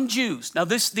story. Some Jews, now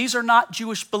these are not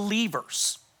Jewish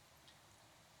believers.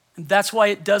 And that's why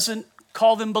it doesn't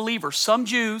call them believers. Some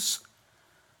Jews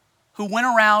who went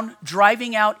around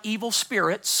driving out evil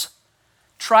spirits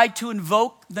tried to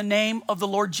invoke the name of the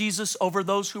Lord Jesus over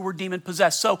those who were demon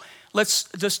possessed. So let's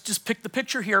just pick the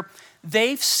picture here.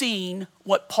 They've seen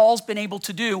what Paul's been able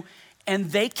to do,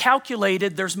 and they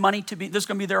calculated there's going to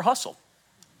be their hustle.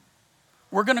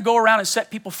 We're going to go around and set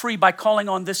people free by calling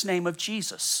on this name of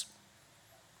Jesus.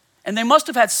 And they must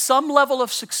have had some level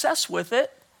of success with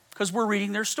it because we're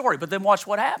reading their story. But then watch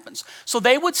what happens. So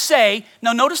they would say,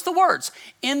 now notice the words,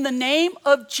 in the name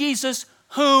of Jesus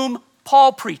whom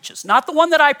Paul preaches. Not the one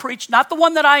that I preach, not the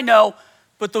one that I know,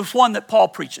 but the one that Paul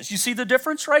preaches. You see the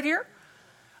difference right here?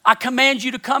 I command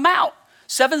you to come out.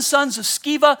 7 sons of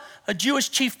Sceva, a Jewish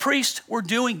chief priest, were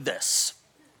doing this.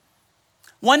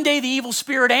 One day the evil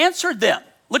spirit answered them.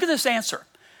 Look at this answer.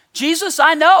 Jesus,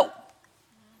 I know.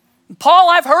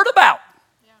 Paul, I've heard about.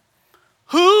 Yeah.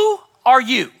 Who are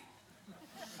you?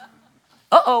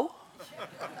 Uh-oh.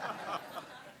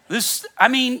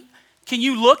 Can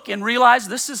you look and realize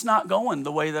this is not going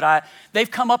the way that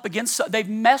they've come up against, they've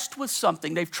messed with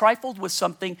something, they've trifled with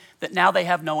something that now they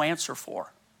have no answer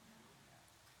for.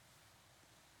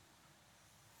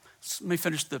 Let me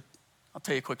finish I'll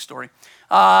tell you a quick story.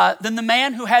 Then the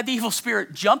man who had the evil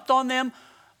spirit jumped on them,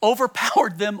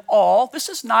 overpowered them all. This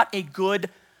is not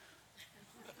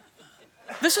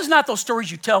those stories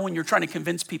you tell when you're trying to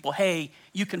convince people, hey,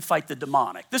 you can fight the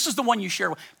demonic. This is the one you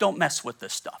share. Don't mess with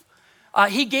this stuff.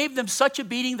 He gave them such a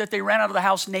beating that they ran out of the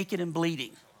house naked and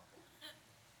bleeding.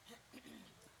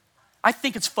 I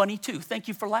think it's funny too. Thank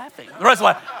you for laughing. The rest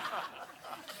of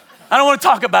I don't want to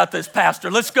talk about this, Pastor.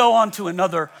 Let's go on to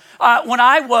another. When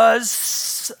I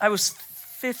was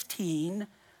 15,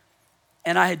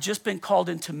 and I had just been called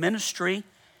into ministry,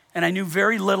 and I knew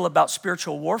very little about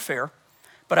spiritual warfare,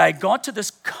 but I had gone to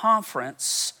this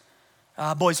conference.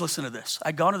 Boys, listen to this.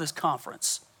 I'd gone to this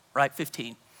conference, right,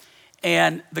 15,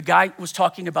 and the guy was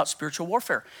talking about spiritual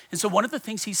warfare. And so one of the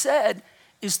things he said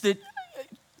is that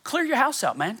clear your house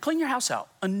out, man. Clean your house out.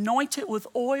 Anoint it with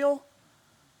oil.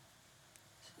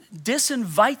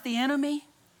 Disinvite the enemy,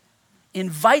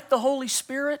 invite the Holy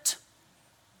Spirit,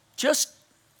 just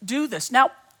do this.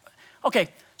 Now, okay,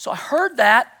 so I heard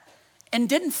that and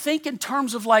didn't think in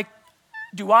terms of like,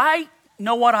 do I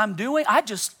know what I'm doing?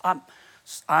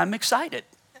 I'm excited.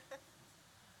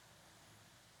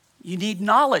 You need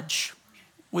knowledge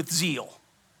with zeal,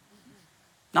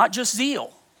 not just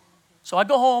zeal. So I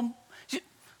go home. You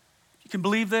can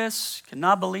believe this,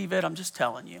 cannot believe it, I'm just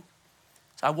telling you.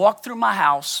 I walked through my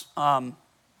house. My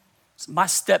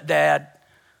stepdad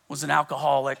was an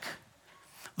alcoholic.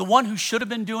 The one who should have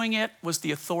been doing it was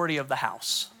the authority of the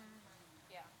house.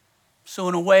 Yeah. So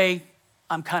in a way,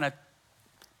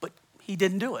 but he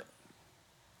didn't do it.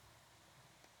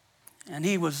 And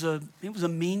he was a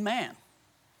mean man.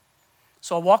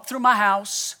 So I walked through my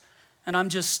house, and I'm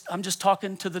just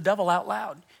talking to the devil out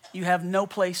loud. You have no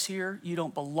place here. You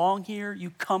don't belong here. You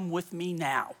come with me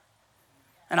now.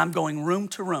 And I'm going room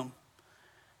to room.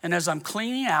 And as I'm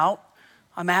cleaning out,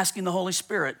 I'm asking the Holy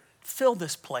Spirit, fill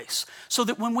this place. So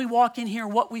that when we walk in here,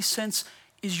 what we sense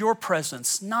is your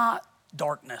presence, not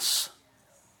darkness.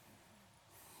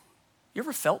 You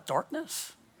ever felt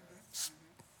darkness?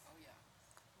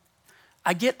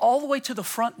 I get all the way to the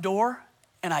front door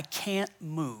and I can't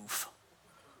move.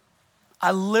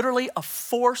 A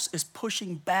force is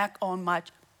pushing back on I'm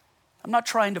not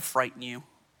trying to frighten you.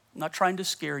 I'm not trying to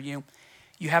scare you.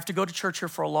 You have to go to church here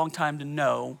for a long time to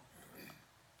know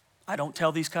I don't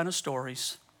tell these kind of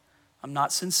stories. I'm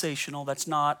not sensational, but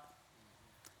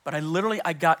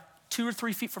I got 2 or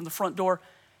 3 feet from the front door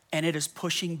and it is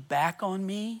pushing back on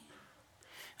me.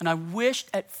 And I wished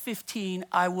at 15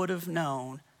 I would have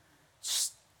known,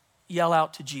 yell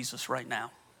out to Jesus right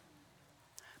now.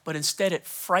 But instead it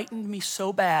frightened me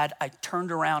so bad, I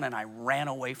turned around and I ran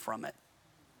away from it.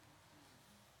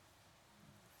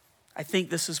 I think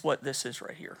this is what this is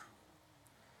right here.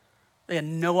 They have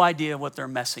no idea what they're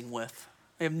messing with.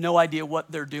 They have no idea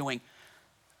what they're doing.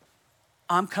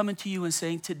 I'm coming to you and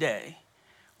saying today,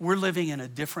 we're living in a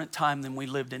different time than we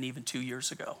lived in even 2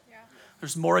 years ago. Yeah.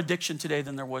 There's more addiction today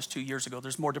than there was 2 years ago.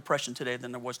 There's more depression today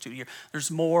than there was 2 years.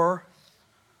 There's more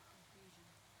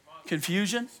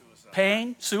confusion,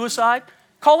 pain, suicide.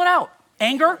 Call it out.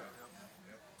 Anger.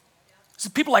 So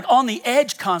people like on the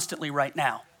edge constantly right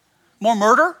now. More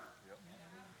murder.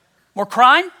 More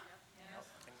crime.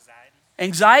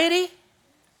 Anxiety.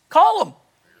 Call them.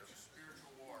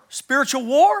 Spiritual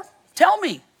war. Tell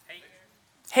me.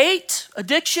 Hate,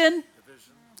 addiction,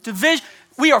 division.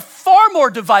 We are far more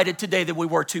divided today than we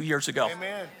were 2 years ago.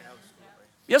 Amen.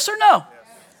 Yes or no?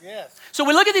 Yes. So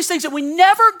we look at these things and we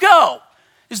never go,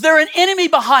 is there an enemy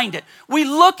behind it? We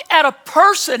look at a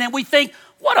person and we think,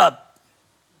 what a...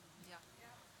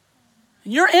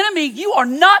 Your enemy, you are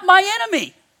not my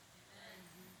enemy.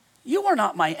 You are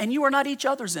not and you are not each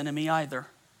other's enemy either.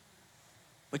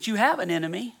 But you have an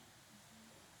enemy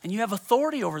and you have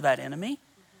authority over that enemy.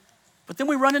 But then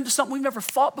we run into something we've never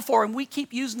fought before and we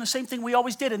keep using the same thing we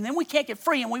always did and then we can't get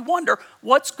free and we wonder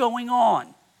what's going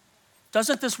on.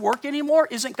 Doesn't this work anymore?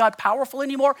 Isn't God powerful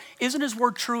anymore? Isn't his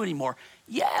word true anymore?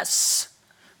 Yes,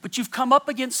 but you've come up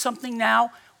against something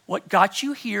now. What got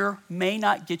you here may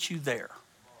not get you there.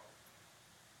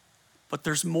 But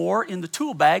there's more in the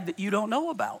tool bag that you don't know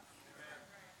about.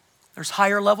 There's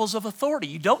higher levels of authority.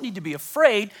 You don't need to be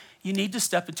afraid. You need to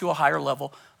step into a higher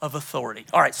level of authority.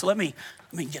 All right, so let me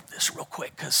get this real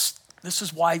quick because this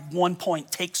is why 1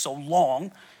 point takes so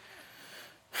long.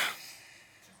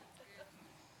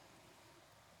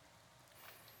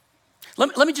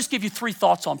 Let me just give you 3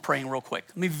 thoughts on praying real quick.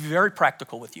 Let me be very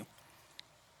practical with you.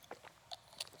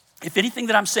 If anything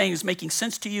that I'm saying is making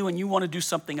sense to you and you want to do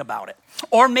something about it,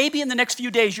 or maybe in the next few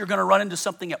days you're going to run into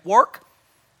something at work,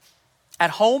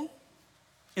 at home,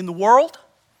 in the world,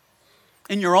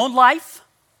 in your own life,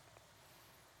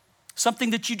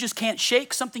 something that you just can't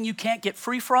shake, something you can't get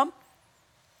free from,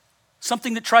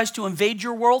 something that tries to invade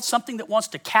your world, something that wants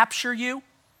to capture you,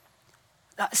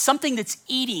 something that's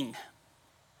eating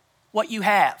what you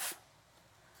have.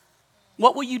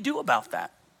 What will you do about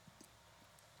that?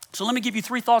 So let me give you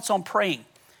 3 thoughts on praying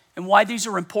and why these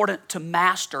are important to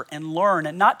master and learn.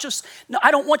 And not just, no,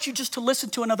 I don't want you just to listen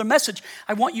to another message.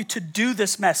 I want you to do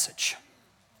this message.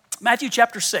 Matthew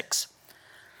chapter 6.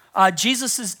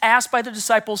 Jesus is asked by the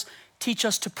disciples, teach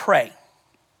us to pray.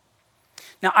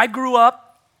 Now, I grew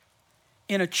up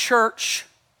in a church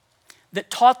that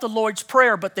taught the Lord's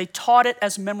Prayer, but they taught it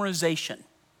as memorization.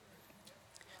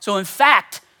 So in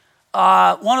fact,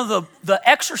 one of the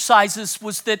exercises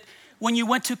was that when you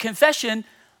went to confession,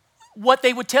 what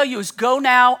they would tell you is go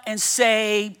now and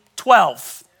say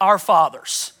 12 Our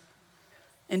Fathers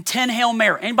and 10 Hail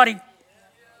Mary. Anybody,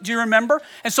 do you remember?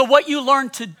 And so what you learn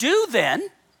to do then,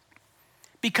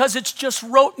 because it's just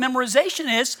rote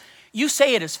memorization, is you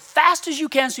say it as fast as you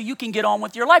can so you can get on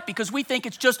with your life, because we think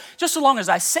it's just so long as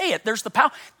I say it, there's the power.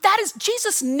 That is,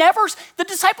 Jesus never, the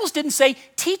disciples didn't say,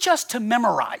 teach us to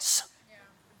memorize. Yeah.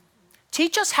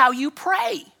 Teach us how you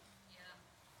pray.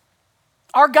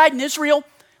 Our guide in Israel,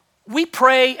 we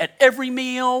pray at every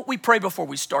meal. We pray before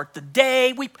we start the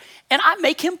day. And I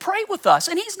make him pray with us.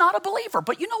 And he's not a believer.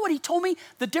 But you know what he told me?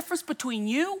 The difference between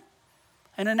you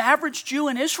and an average Jew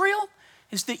in Israel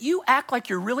is that you act like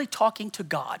you're really talking to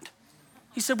God.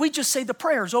 He said, we just say the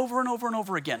prayers over and over and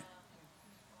over again.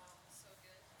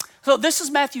 So this is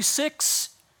Matthew 6.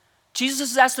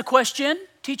 Jesus is asked the question,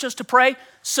 teach us to pray.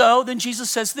 So then Jesus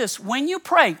says this, when you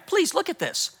pray, please look at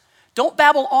this. Don't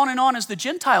babble on and on as the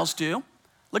Gentiles do.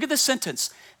 Look at this sentence.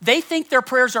 They think their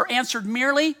prayers are answered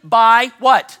merely by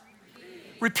what?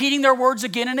 Repeating their words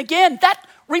again and again. That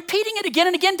repeating it again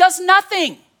and again does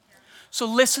nothing. So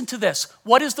listen to this.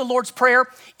 What is the Lord's Prayer?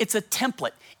 It's a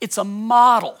template. It's a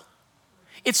model.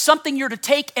 It's something you're to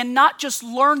take and not just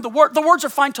learn the word. The words are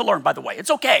fine to learn, by the way.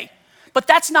 It's okay. But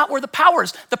that's not where the power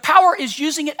is. The power is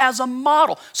using it as a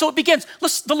model. So it begins.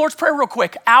 Listen, the Lord's Prayer real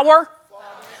quick. Our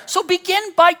Father. So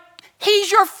begin by,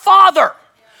 he's your Father.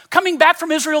 Coming back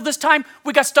from Israel this time,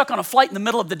 we got stuck on a flight in the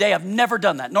middle of the day. I've never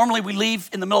done that. Normally we leave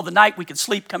in the middle of the night. We can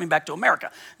sleep coming back to America.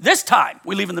 This time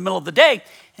we leave in the middle of the day,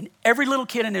 and every little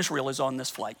kid in Israel is on this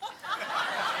flight.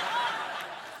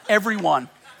 Everyone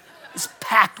is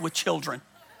packed with children.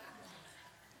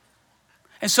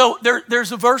 And so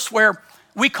there's a verse where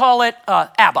we call it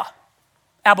Abba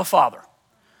Father.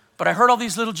 But I heard all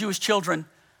these little Jewish children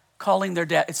calling their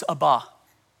dad, it's Abba.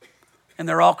 And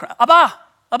they're all crying, Abba,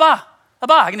 Abba.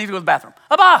 Abba, I need to go to the bathroom.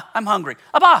 Abba, I'm hungry.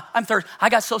 Abba, I'm thirsty. I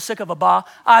got so sick of Abba.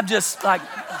 I'm just like.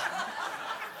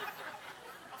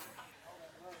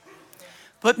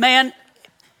 But man,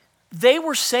 they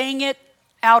were saying it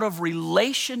out of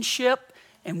relationship,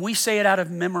 and we say it out of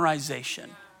memorization.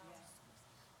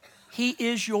 He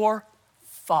is your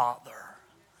Father.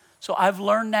 So I've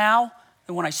learned now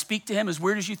And when I speak to him, as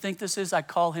weird as you think this is, I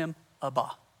call him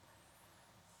Abba.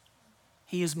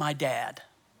 He is my dad.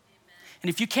 And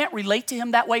if you can't relate to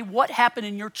him that way, what happened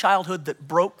in your childhood that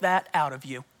broke that out of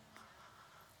you?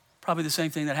 Probably the same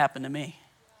thing that happened to me.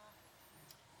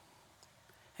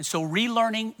 And so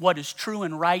relearning what is true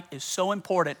and right is so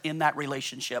important in that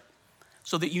relationship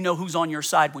so that you know who's on your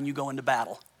side when you go into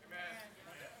battle.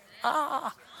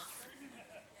 All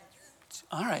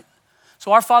right.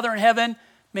 So our Father in heaven,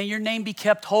 may your name be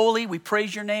kept holy. We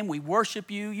praise your name. We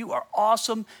worship you. You are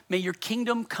awesome. May your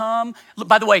kingdom come. Look,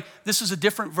 by the way, this is a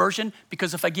different version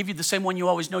because if I give you the same one you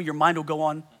always know, your mind will go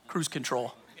on cruise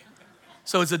control.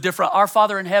 So it's a different, our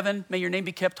Father in heaven, may your name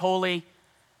be kept holy.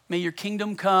 May your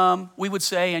kingdom come. We would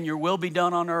say, and your will be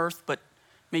done on earth, but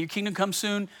may your kingdom come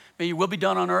soon. May your will be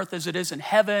done on earth as it is in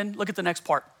heaven. Look at the next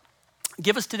part.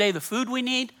 Give us today the food we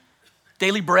need.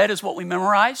 Daily bread is what we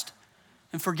memorized.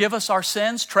 And forgive us our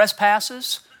sins,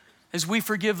 trespasses, as we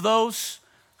forgive those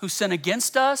who sin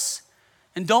against us.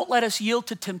 And don't let us yield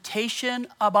to temptation,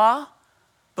 Abba,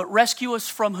 but rescue us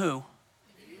from who?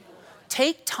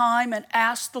 Take time and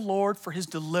ask the Lord for his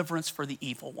deliverance for the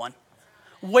evil one.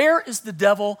 Where is the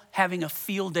devil having a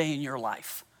field day in your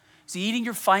life? Is he eating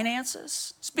your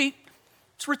finances?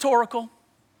 It's rhetorical.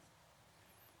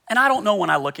 And I don't know when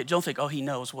I look at, don't think, oh, he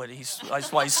knows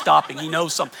that's why he's stopping. He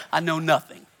knows something. I know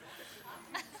nothing.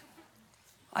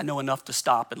 I know enough to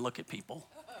stop and look at people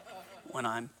when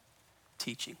I'm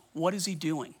teaching. What is he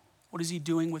doing? What is he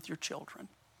doing with your children?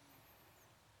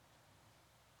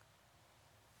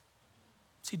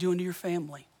 What's he doing to your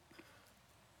family?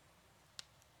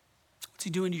 What's he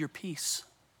doing to your peace?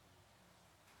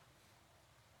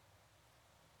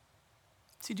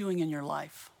 What's he doing in your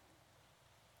life?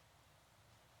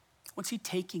 What's he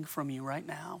taking from you right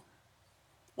now?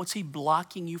 What's he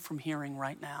blocking you from hearing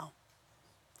right now?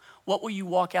 What will you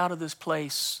walk out of this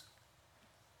place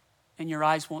and your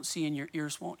eyes won't see and your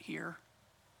ears won't hear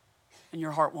and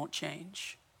your heart won't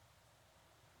change?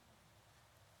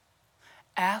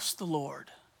 Ask the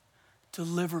Lord,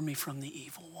 deliver me from the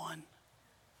evil one.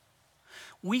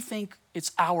 We think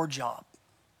it's our job.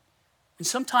 And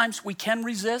sometimes we can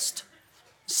resist.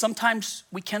 Sometimes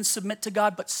we can submit to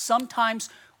God, but sometimes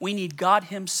we need God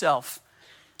himself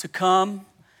to come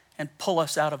and pull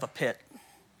us out of a pit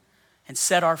and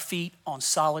set our feet on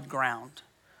solid ground.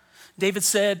 David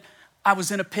said, I was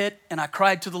in a pit and I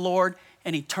cried to the Lord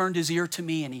and he turned his ear to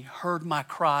me and he heard my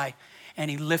cry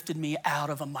and he lifted me out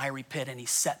of a miry pit and he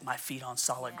set my feet on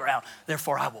solid ground.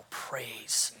 Therefore, I will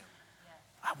praise.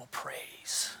 I will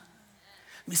praise.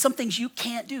 I mean, some things you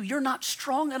can't do. You're not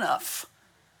strong enough.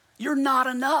 You're not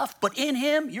enough. But in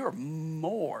him, you're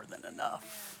more than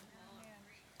enough.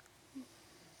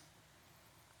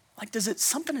 Like, does it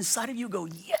something inside of you go,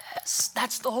 yes,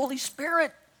 that's the Holy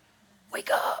Spirit. Wake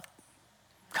up.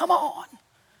 Come on.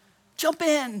 Jump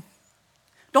in.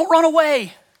 Don't run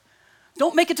away.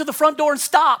 Don't make it to the front door and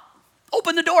stop.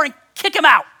 Open the door and kick him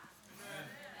out.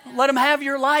 Don't let him have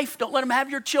your life. Don't let him have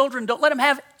your children. Don't let him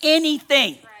have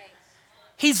anything.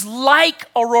 He's like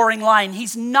a roaring lion.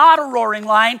 He's not a roaring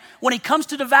lion. When he comes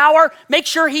to devour, make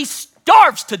sure he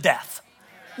starves to death.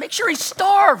 Make sure he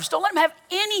starves. Don't let him have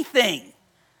anything.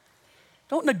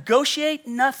 Don't negotiate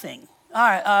nothing. All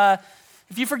right,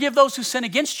 if you forgive those who sin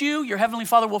against you, your heavenly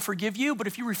Father will forgive you. But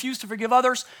if you refuse to forgive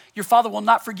others, your Father will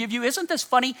not forgive you. Isn't this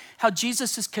funny how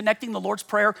Jesus is connecting the Lord's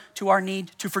Prayer to our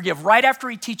need to forgive right after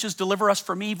he teaches, deliver us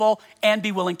from evil and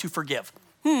be willing to forgive?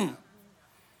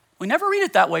 We never read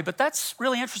it that way, but that's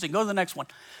really interesting. Go to the next one.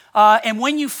 And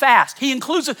when you fast, he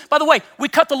includes it. By the way, we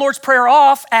cut the Lord's Prayer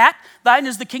off at, thine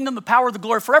is the kingdom, the power, the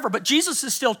glory forever. But Jesus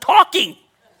is still talking.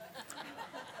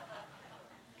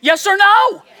 Yes or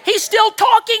no? He's still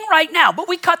talking right now, but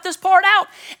we cut this part out.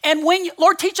 And when you,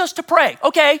 Lord, teach us to pray.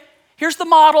 Okay, here's the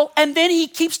model. And then he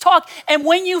keeps talking. And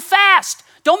when you fast,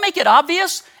 don't make it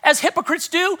obvious, as hypocrites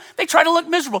do. They try to look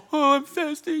miserable. Oh, I'm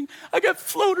fasting. I got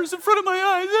floaters in front of my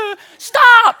eyes.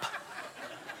 Stop.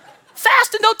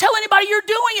 Fast and don't tell anybody you're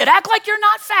doing it. Act like you're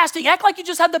not fasting. Act like you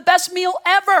just had the best meal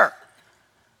ever.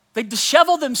 They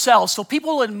dishevel themselves so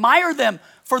people admire them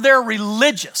for their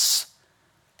religious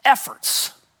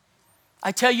efforts.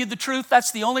 I tell you the truth,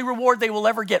 that's the only reward they will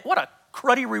ever get. What a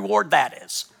cruddy reward that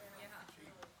is.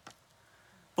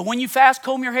 But when you fast,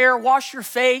 comb your hair, wash your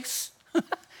face,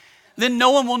 then no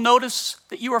one will notice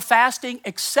that you are fasting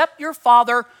except your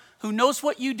Father who knows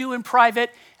what you do in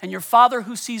private, and your Father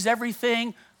who sees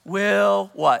everything will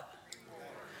what?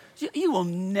 You will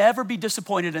never be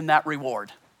disappointed in that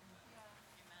reward.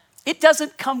 It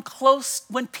doesn't come close.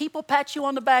 When people pat you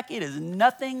on the back, it is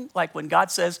nothing like when God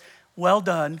says, well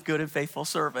done, good and faithful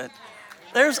servant.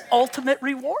 There's ultimate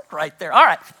reward right there. All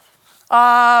right.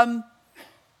 So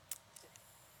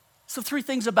 3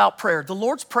 things about prayer. The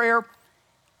Lord's Prayer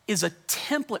is a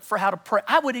template for how to pray.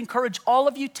 I would encourage all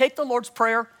of you, take the Lord's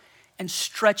Prayer and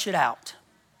stretch it out.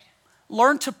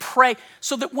 Learn to pray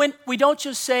so that when we don't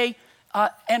just say,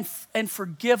 and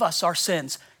forgive us our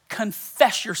sins,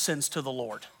 confess your sins to the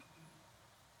Lord.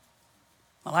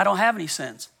 Well, I don't have any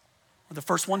sins. Well, the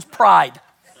first one's pride.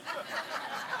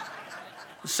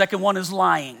 The second one is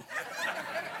lying.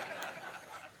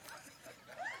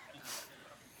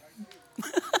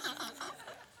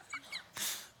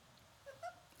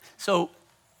 So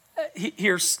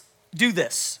do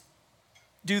this.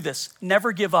 Do this.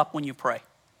 Never give up when you pray.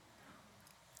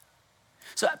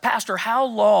 So, Pastor, how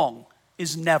long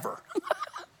is never?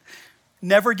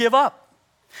 Never give up.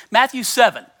 Matthew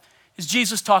 7 is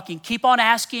Jesus talking. Keep on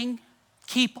asking.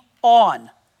 Keep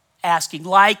on asking.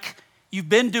 Like you've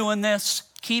been doing this.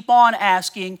 Keep on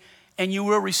asking and you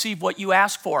will receive what you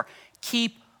ask for.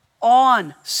 Keep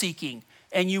on seeking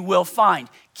and you will find.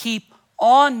 Keep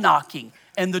on knocking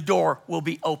and the door will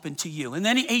be open to you. And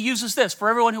then he uses this, for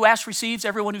everyone who asks receives,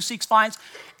 everyone who seeks finds,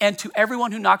 and to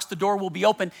everyone who knocks the door will be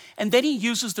open. And then he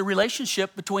uses the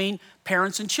relationship between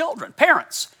parents and children.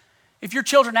 Parents, if your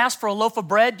children ask for a loaf of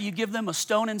bread, do you give them a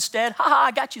stone instead? Ha ha,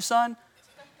 I got you, son.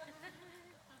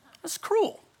 That's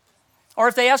cruel. Or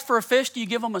if they ask for a fish, do you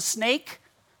give them a snake?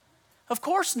 Of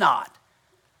course not.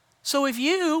 So if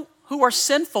you, who are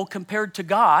sinful compared to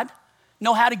God,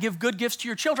 know how to give good gifts to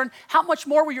your children, how much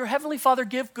more will your Heavenly Father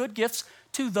give good gifts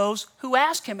to those who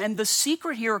ask Him? And the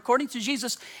secret here, according to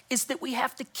Jesus, is that we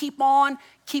have to keep on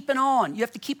keeping on. You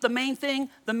have to keep the main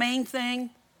thing, the main thing,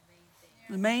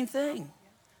 the main thing.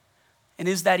 And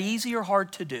is that easy or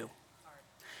hard to do?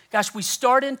 Gosh, we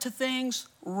start into things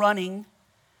running,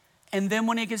 and then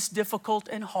when it gets difficult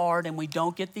and hard and we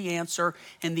don't get the answer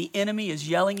and the enemy is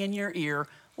yelling in your ear,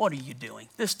 what are you doing?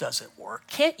 This doesn't work.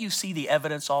 Can't you see the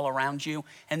evidence all around you?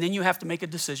 And then you have to make a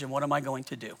decision. What am I going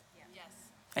to do? Yes.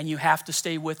 And you have to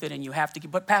stay with it and you have to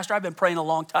keep, but Pastor, I've been praying a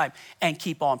long time and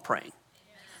keep on praying.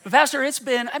 Yes. But Pastor, it's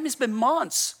been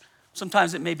months.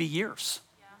 Sometimes it may be years.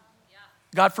 Yeah. Yeah.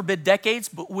 God forbid decades,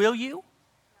 but will you?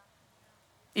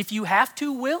 If you have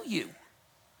to, will you?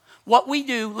 What we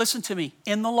do, listen to me,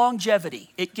 in the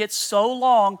longevity, it gets so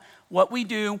long, what we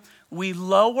do, we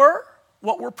lower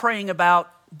what we're praying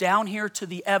about down here to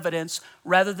the evidence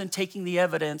rather than taking the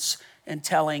evidence and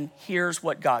telling, here's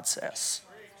what God says.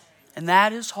 And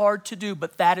that is hard to do,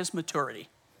 but that is maturity.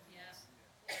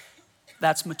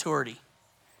 That's maturity.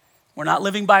 We're not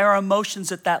living by our emotions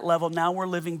at that level. Now we're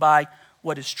living by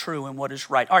what is true and what is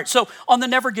right. All right, so on the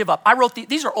never give up, I wrote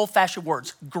these are old-fashioned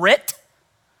words. Grit,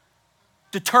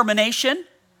 determination,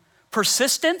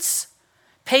 persistence,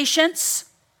 patience,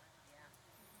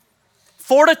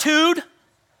 fortitude.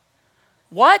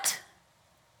 What?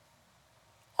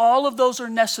 All of those are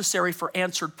necessary for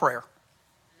answered prayer.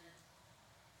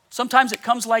 Sometimes it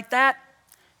comes like that,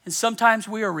 and sometimes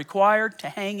we are required to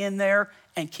hang in there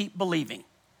and keep believing.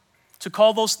 To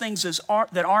call those things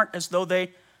that aren't as though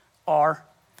they are.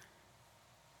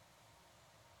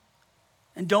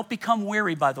 And don't become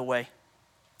weary, by the way.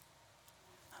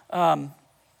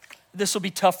 This will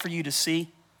be tough for you to see.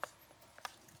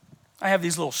 I have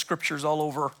these little scriptures all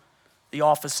over the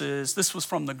offices. This was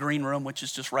from the green room, which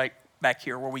is just right back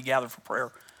here where we gather for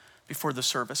prayer before the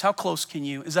service. How close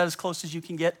is that as close as you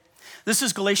can get? This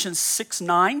is Galatians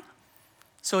 6:9.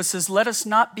 So it says, let us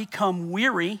not become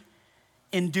weary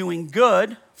in doing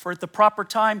good, for at the proper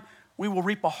time we will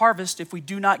reap a harvest if we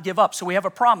do not give up. So we have a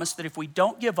promise that if we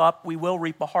don't give up, we will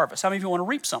reap a harvest. How many of you want to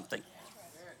reap something?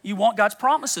 You want God's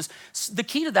promises. The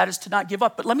key to that is to not give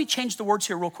up. But let me change the words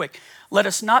here real quick. Let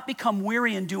us not become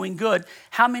weary in doing good.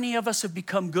 How many of us have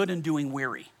become good in doing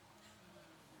weary?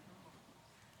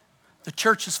 The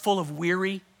church is full of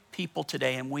weary people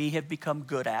today, and we have become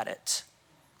good at it.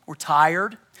 We're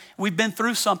tired. We've been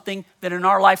through something that in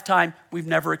our lifetime we've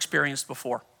never experienced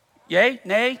before. Yay?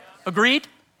 Nay? Agreed?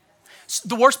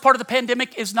 The worst part of the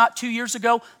pandemic is not 2 years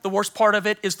ago. The worst part of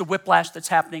it is the whiplash that's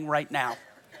happening right now.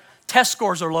 Test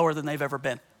scores are lower than they've ever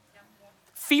been.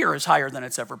 Fear is higher than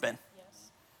it's ever been.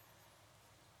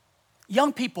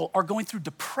 Young people are going through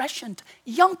depression.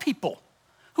 Young people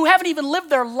who haven't even lived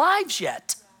their lives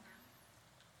yet.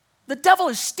 The devil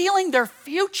is stealing their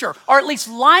future, or at least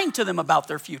lying to them about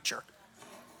their future.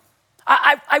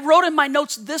 I wrote in my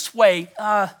notes this way.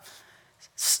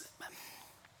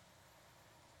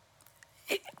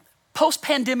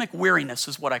 Post-pandemic weariness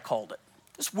is what I called it.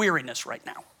 It's weariness right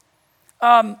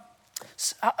now.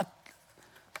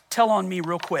 Tell on me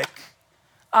real quick.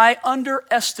 I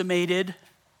underestimated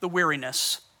the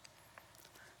weariness.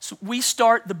 So we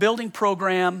start the building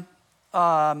program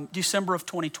December of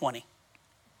 2020.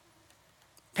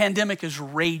 Pandemic is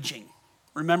raging.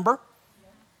 Remember?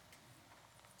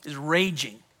 Is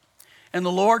raging. And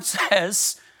the Lord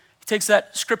says, he takes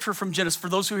that scripture from Genesis. For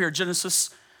those who hear Genesis,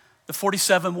 the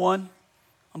 47 one,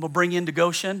 I'm going to bring you into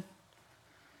Goshen.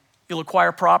 You'll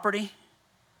acquire property.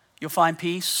 You'll find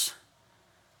peace.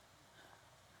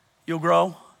 You'll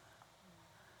grow.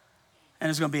 And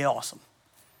it's going to be awesome.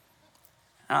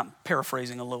 I'm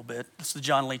paraphrasing a little bit. This is the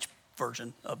John Leach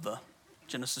version of the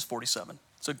Genesis 47.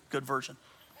 It's a good version.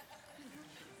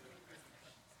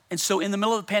 And so in the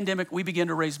middle of the pandemic, we began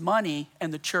to raise money,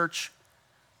 and the church,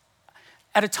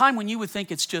 at a time when you would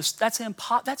think it's just,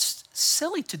 that's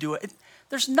silly to do it.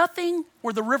 There's nothing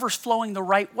where the river's flowing the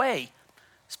right way.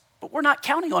 But we're not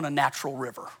counting on a natural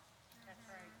river.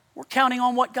 We're counting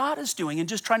on what God is doing and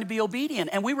just trying to be obedient.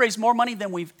 And we raised more money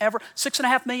than we've ever,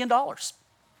 $6.5 million.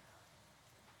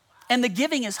 And the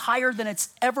giving is higher than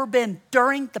it's ever been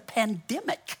during the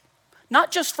pandemic.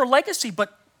 Not just for legacy,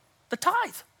 but the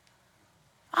tithe.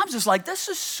 I'm just like, this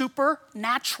is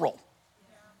supernatural.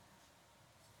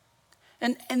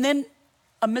 And then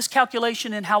a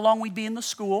miscalculation in how long we'd be in the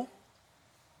school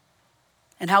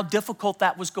and how difficult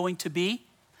that was going to be.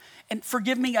 And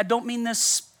forgive me, I don't mean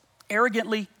this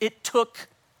arrogantly. It took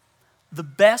the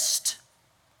best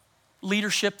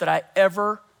leadership that I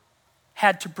ever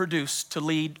had to produce to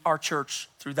lead our church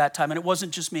through that time. And it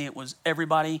wasn't just me, it was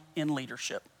everybody in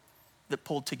leadership that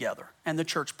pulled together and the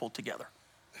church pulled together.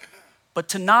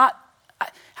 But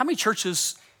how many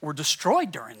churches were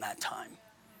destroyed during that time?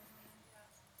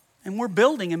 And we're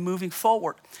building and moving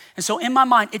forward. And so in my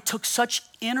mind, it took such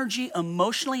energy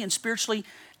emotionally and spiritually.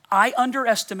 I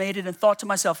underestimated and thought to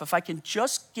myself, if I can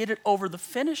just get it over the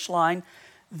finish line,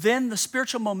 then the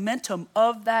spiritual momentum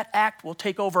of that act will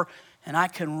take over and I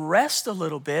can rest a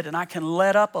little bit and I can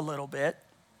let up a little bit.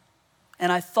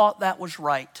 And I thought that was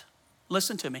right.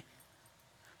 Listen to me.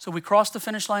 So we crossed the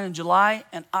finish line in July,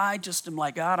 and I just am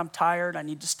like, God, I'm tired. I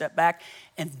need to step back.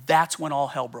 And that's when all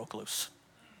hell broke loose.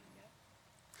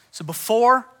 So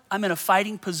before I'm in a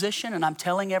fighting position and I'm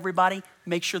telling everybody,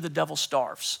 make sure the devil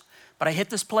starves. But I hit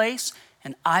this place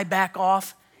and I back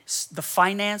off. The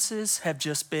finances have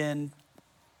just been,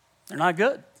 they're not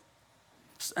good.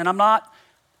 And I'm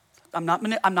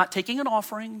not taking an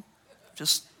offering.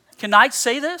 Just, can I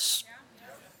say this?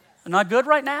 They're not good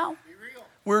right now.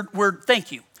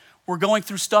 Thank you. We're going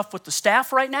through stuff with the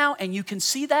staff right now, and you can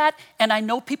see that, and I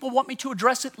know people want me to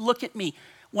address it. Look at me.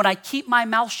 When I keep my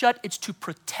mouth shut, it's to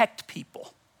protect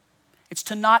people. It's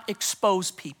to not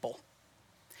expose people.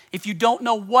 If you don't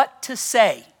know what to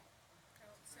say,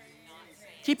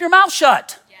 keep your mouth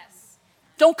shut. Yes.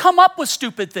 Don't come up with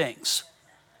stupid things.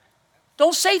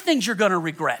 Don't say things you're going to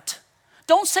regret.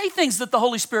 Don't say things that the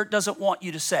Holy Spirit doesn't want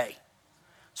you to say.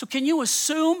 So can you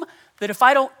assume that if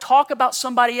I don't talk about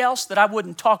somebody else, that I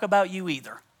wouldn't talk about you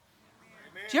either?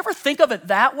 Amen. Do you ever think of it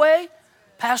that way?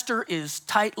 Pastor is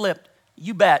tight-lipped.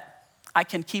 You bet. I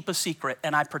can keep a secret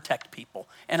and I protect people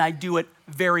and I do it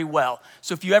very well.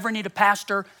 So if you ever need a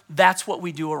pastor, that's what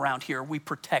we do around here. We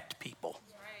protect people.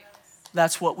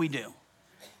 That's what we do.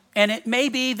 And it may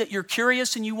be that you're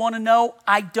curious and you want to know.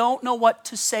 I don't know what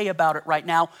to say about it right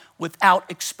now without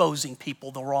exposing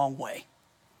people the wrong way.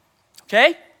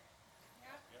 Okay?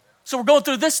 So we're going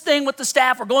through this thing with the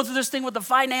staff. We're going through this thing with the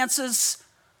finances.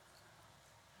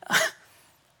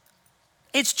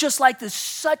 It's just like this,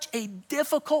 such a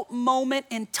difficult moment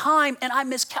in time, and I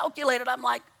miscalculated. I'm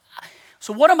like,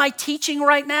 so what am I teaching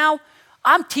right now?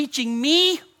 I'm teaching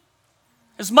me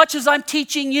as much as I'm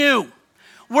teaching you.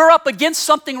 We're up against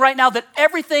something right now that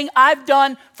everything I've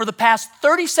done for the past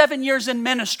 37 years in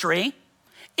ministry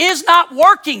is not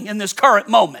working in this current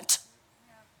moment.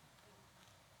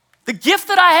 The gift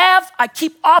that I have, I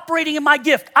keep operating in my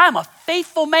gift. I'm a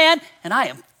faithful man, and I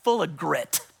am full of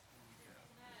grit.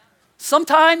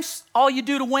 Sometimes all you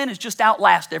do to win is just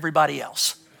outlast everybody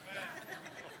else.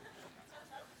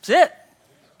 That's it.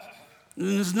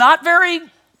 It's not very,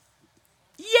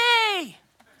 yay.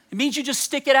 It means you just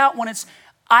stick it out when it's,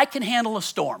 I can handle a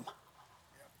storm.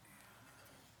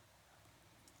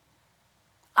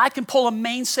 I can pull a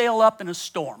mainsail up in a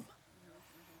storm.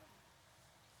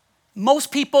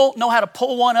 Most people know how to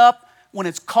pull one up when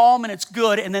it's calm and it's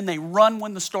good, and then they run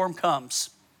when the storm comes.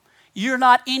 You're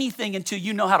not anything until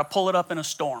you know how to pull it up in a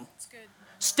storm.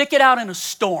 Stick it out in a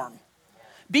storm.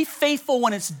 Be faithful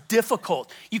when it's difficult.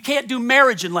 You can't do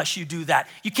marriage unless you do that.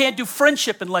 You can't do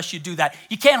friendship unless you do that.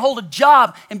 You can't hold a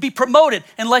job and be promoted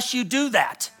unless you do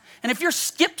that. And if you're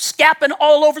scapping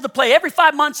all over the place, every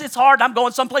 5 months it's hard, I'm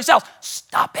going someplace else.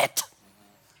 Stop it.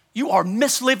 You are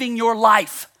misliving your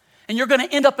life. And you're going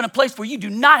to end up in a place where you do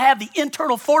not have the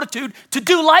internal fortitude to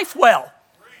do life well.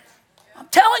 I'm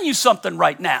telling you something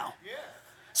right now.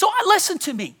 So listen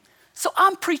to me. So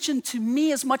I'm preaching to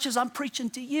me as much as I'm preaching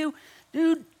to you.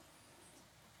 Dude,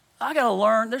 I got to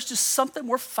learn. There's just something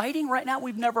we're fighting right now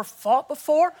we've never fought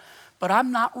before, but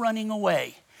I'm not running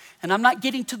away. And I'm not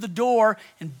getting to the door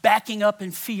and backing up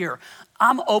in fear.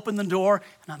 I'm opening the door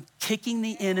and I'm kicking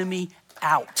the enemy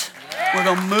out. We're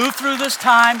going to move through this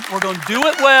time. We're going to do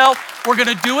it well. We're going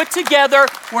to do it together.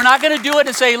 We're not going to do it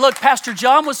and say, look, Pastor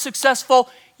John was successful.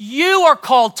 You are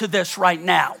called to this right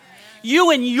now.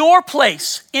 You in your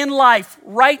place in life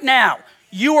right now,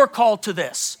 you are called to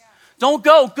this. Don't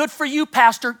go, good for you,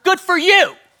 Pastor. Good for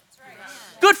you.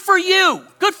 Good for you.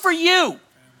 Good for you.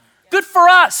 Good for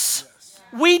us.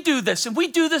 We do this, and we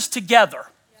do this together.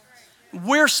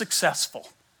 We're successful,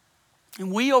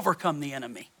 and we overcome the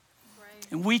enemy,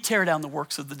 and we tear down the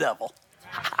works of the devil.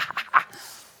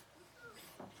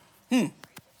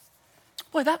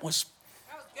 Boy, that was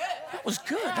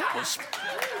good.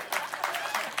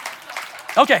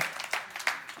 Okay.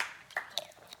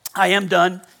 I am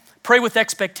done. Pray with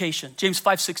expectation. James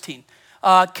 5:16.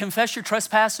 Confess your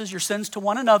trespasses, your sins to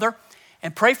one another,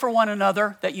 and pray for one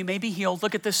another that you may be healed.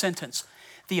 Look at this sentence.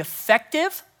 The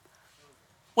effective,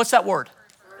 what's that word?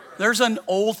 There's an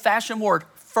old-fashioned word.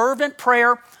 Fervent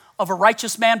prayer of a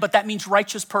righteous man, but that means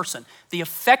righteous person. The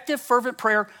effective, fervent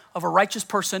prayer of a righteous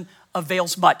person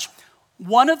avails much.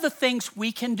 One of the things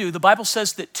we can do, the Bible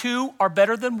says that two are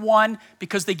better than one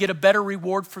because they get a better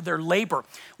reward for their labor.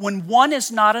 When one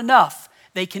is not enough,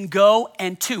 they can go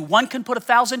and two. One can put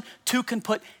 1,000, two can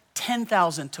put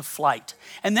 10,000 to flight.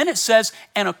 And then it says,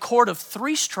 and a cord of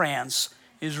 3 strands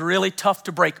is really tough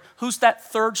to break. Who's that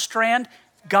third strand?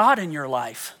 God in your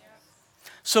life.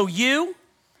 So you,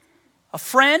 a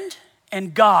friend,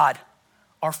 and God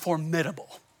are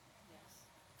formidable.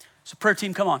 So prayer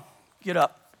team, come on, get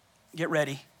up, get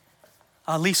ready.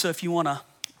 Lisa, if you want to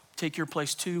take your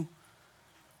place too.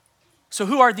 So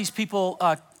who are these people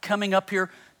coming up here?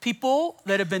 People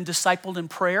that have been discipled in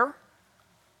prayer,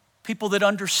 people that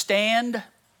understand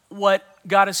what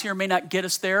got us here may not get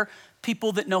us there,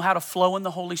 people that know how to flow in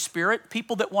the Holy Spirit,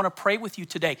 people that want to pray with you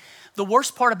today. The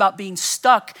worst part about being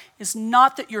stuck is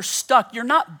not that you're stuck. You're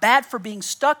not bad for being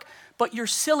stuck, but you're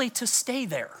silly to stay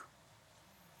there.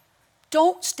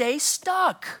 Don't stay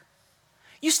stuck.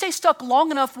 You stay stuck long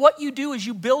enough, what you do is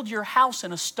you build your house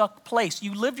in a stuck place.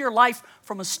 You live your life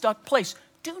from a stuck place.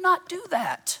 Do not do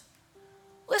that.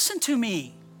 Listen to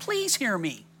me. Please hear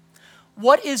me.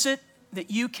 What is it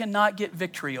that you cannot get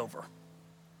victory over?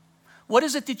 What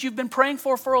is it that you've been praying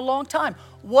for a long time?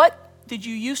 What did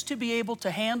you used to be able to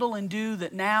handle and do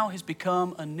that now has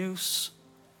become a noose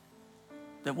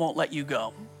that won't let you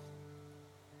go?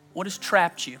 What has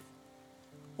trapped you?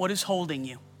 What is holding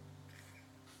you?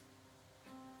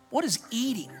 What is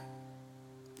eating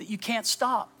that you can't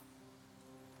stop?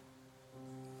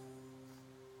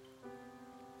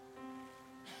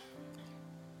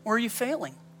 Where are you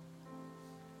failing?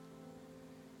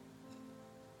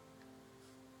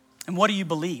 And what do you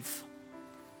believe?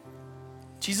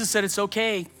 Jesus said it's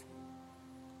okay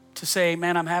to say,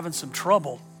 man, I'm having some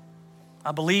trouble.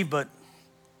 I believe, but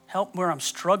help where I'm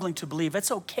struggling to believe.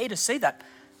 It's okay to say that,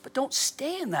 but don't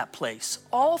stay in that place.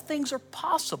 All things are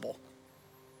possible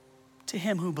to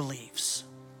him who believes.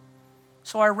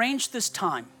 So I arranged this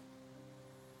time,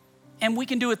 and we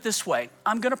can do it this way.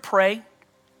 I'm going to pray,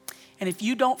 and if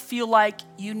you don't feel like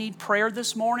you need prayer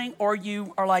this morning, or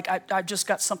you are like, I've just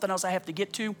got something else I have to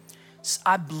get to,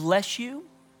 I bless you.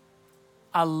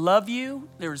 I love you.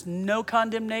 There's no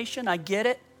condemnation. I get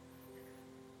it.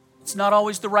 It's not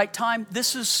always the right time.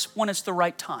 This is when it's the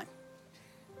right time.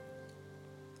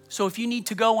 So if you need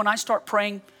to go when I start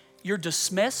praying, you're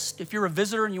dismissed. If you're a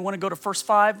visitor and you want to go to First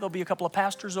 5, there'll be a couple of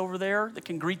pastors over there that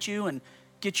can greet you and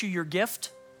get you your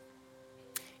gift.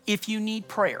 If you need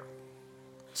prayer,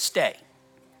 stay.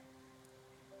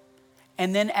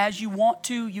 And then as you want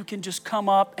to, you can just come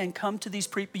up and come to these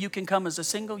people. You can come as a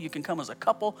single, you can come as a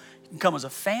couple, you can come as a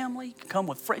family, you can come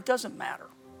with friends. It doesn't matter.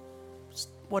 Just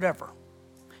whatever.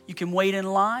 You can wait in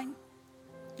line.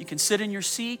 You can sit in your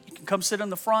seat. You can come sit in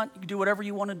the front. You can do whatever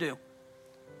you want to do.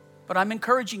 But I'm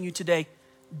encouraging you today,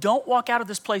 don't walk out of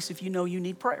this place if you know you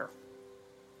need prayer.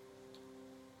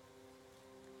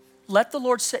 Let the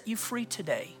Lord set you free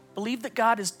today. Believe that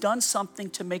God has done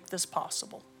something to make this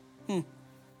possible.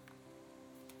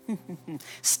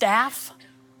 Staff,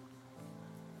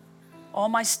 all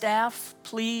my staff,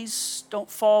 please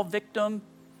don't fall victim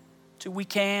to we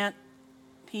can't,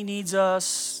 he needs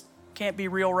us, can't be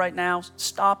real right now.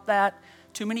 Stop that.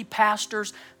 Too many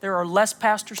pastors. There are less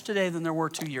pastors today than there were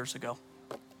 2 years ago.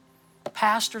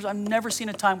 Pastors, I've never seen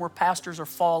a time where pastors are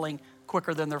falling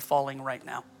quicker than they're falling right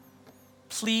now.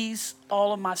 Please,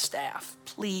 all of my staff,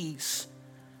 please.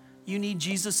 You need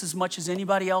Jesus as much as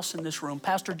anybody else in this room.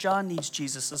 Pastor John needs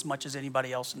Jesus as much as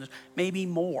anybody else in this room. Maybe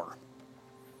more.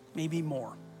 Maybe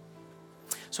more.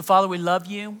 So, Father, we love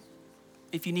you.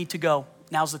 If you need to go,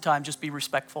 now's the time. Just be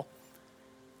respectful.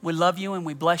 We love you and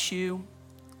we bless you.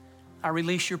 I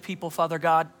release your people, Father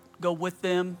God. Go with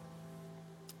them.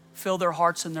 Fill their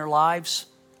hearts and their lives.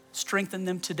 Strengthen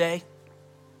them today.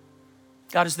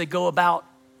 God, as they go about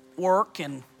work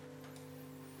and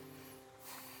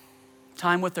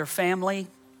time with their family,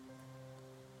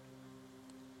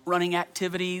 running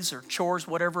activities or chores,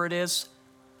 whatever it is.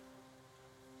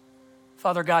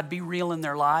 Father God, be real in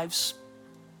their lives.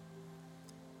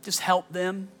 Just help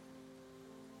them.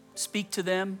 Speak to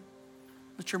them.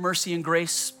 Let your mercy and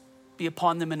grace be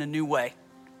upon them in a new way.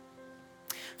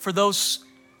 For those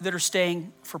that are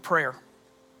staying for prayer,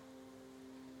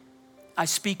 I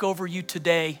speak over you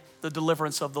today the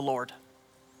deliverance of the Lord.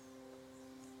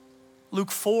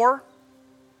 Luke 4,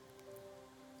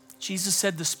 Jesus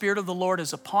said, the Spirit of the Lord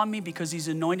is upon me because he's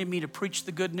anointed me to preach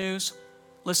the good news.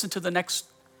 Listen to the next,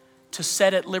 to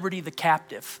set at liberty the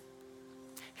captive.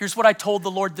 Here's what I told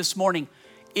the Lord this morning.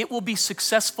 It will be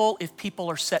successful if people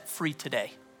are set free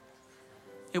today.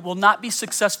 It will not be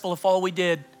successful if all we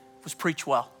did was preach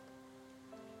well.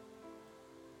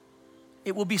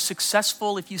 It will be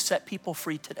successful if you set people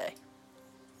free today.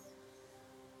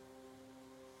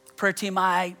 Prayer team,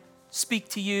 I speak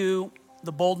to you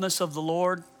the boldness of the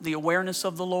Lord, the awareness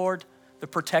of the Lord, the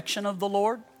protection of the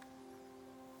Lord.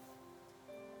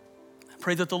 I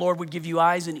pray that the Lord would give you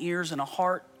eyes and ears and a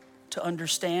heart to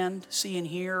understand, see and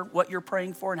hear what you're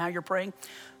praying for and how you're praying.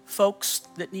 Folks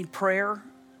that need prayer,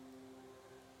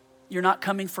 you're not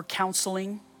coming for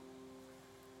counseling.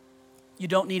 You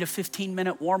don't need a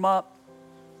 15-minute warm-up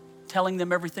telling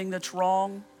them everything that's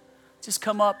wrong. Just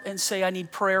come up and say, I need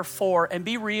prayer for, and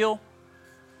be real.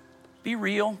 Be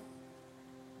real.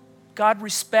 God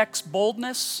respects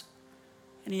boldness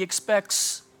and he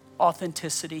expects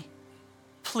authenticity.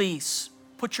 Please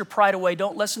put your pride away.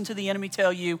 Don't listen to the enemy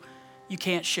tell you you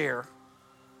can't share.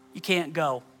 You can't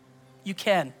go. You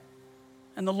can.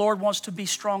 And the Lord wants to be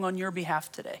strong on your behalf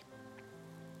today.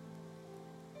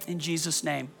 In Jesus'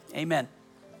 name, amen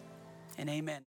and amen.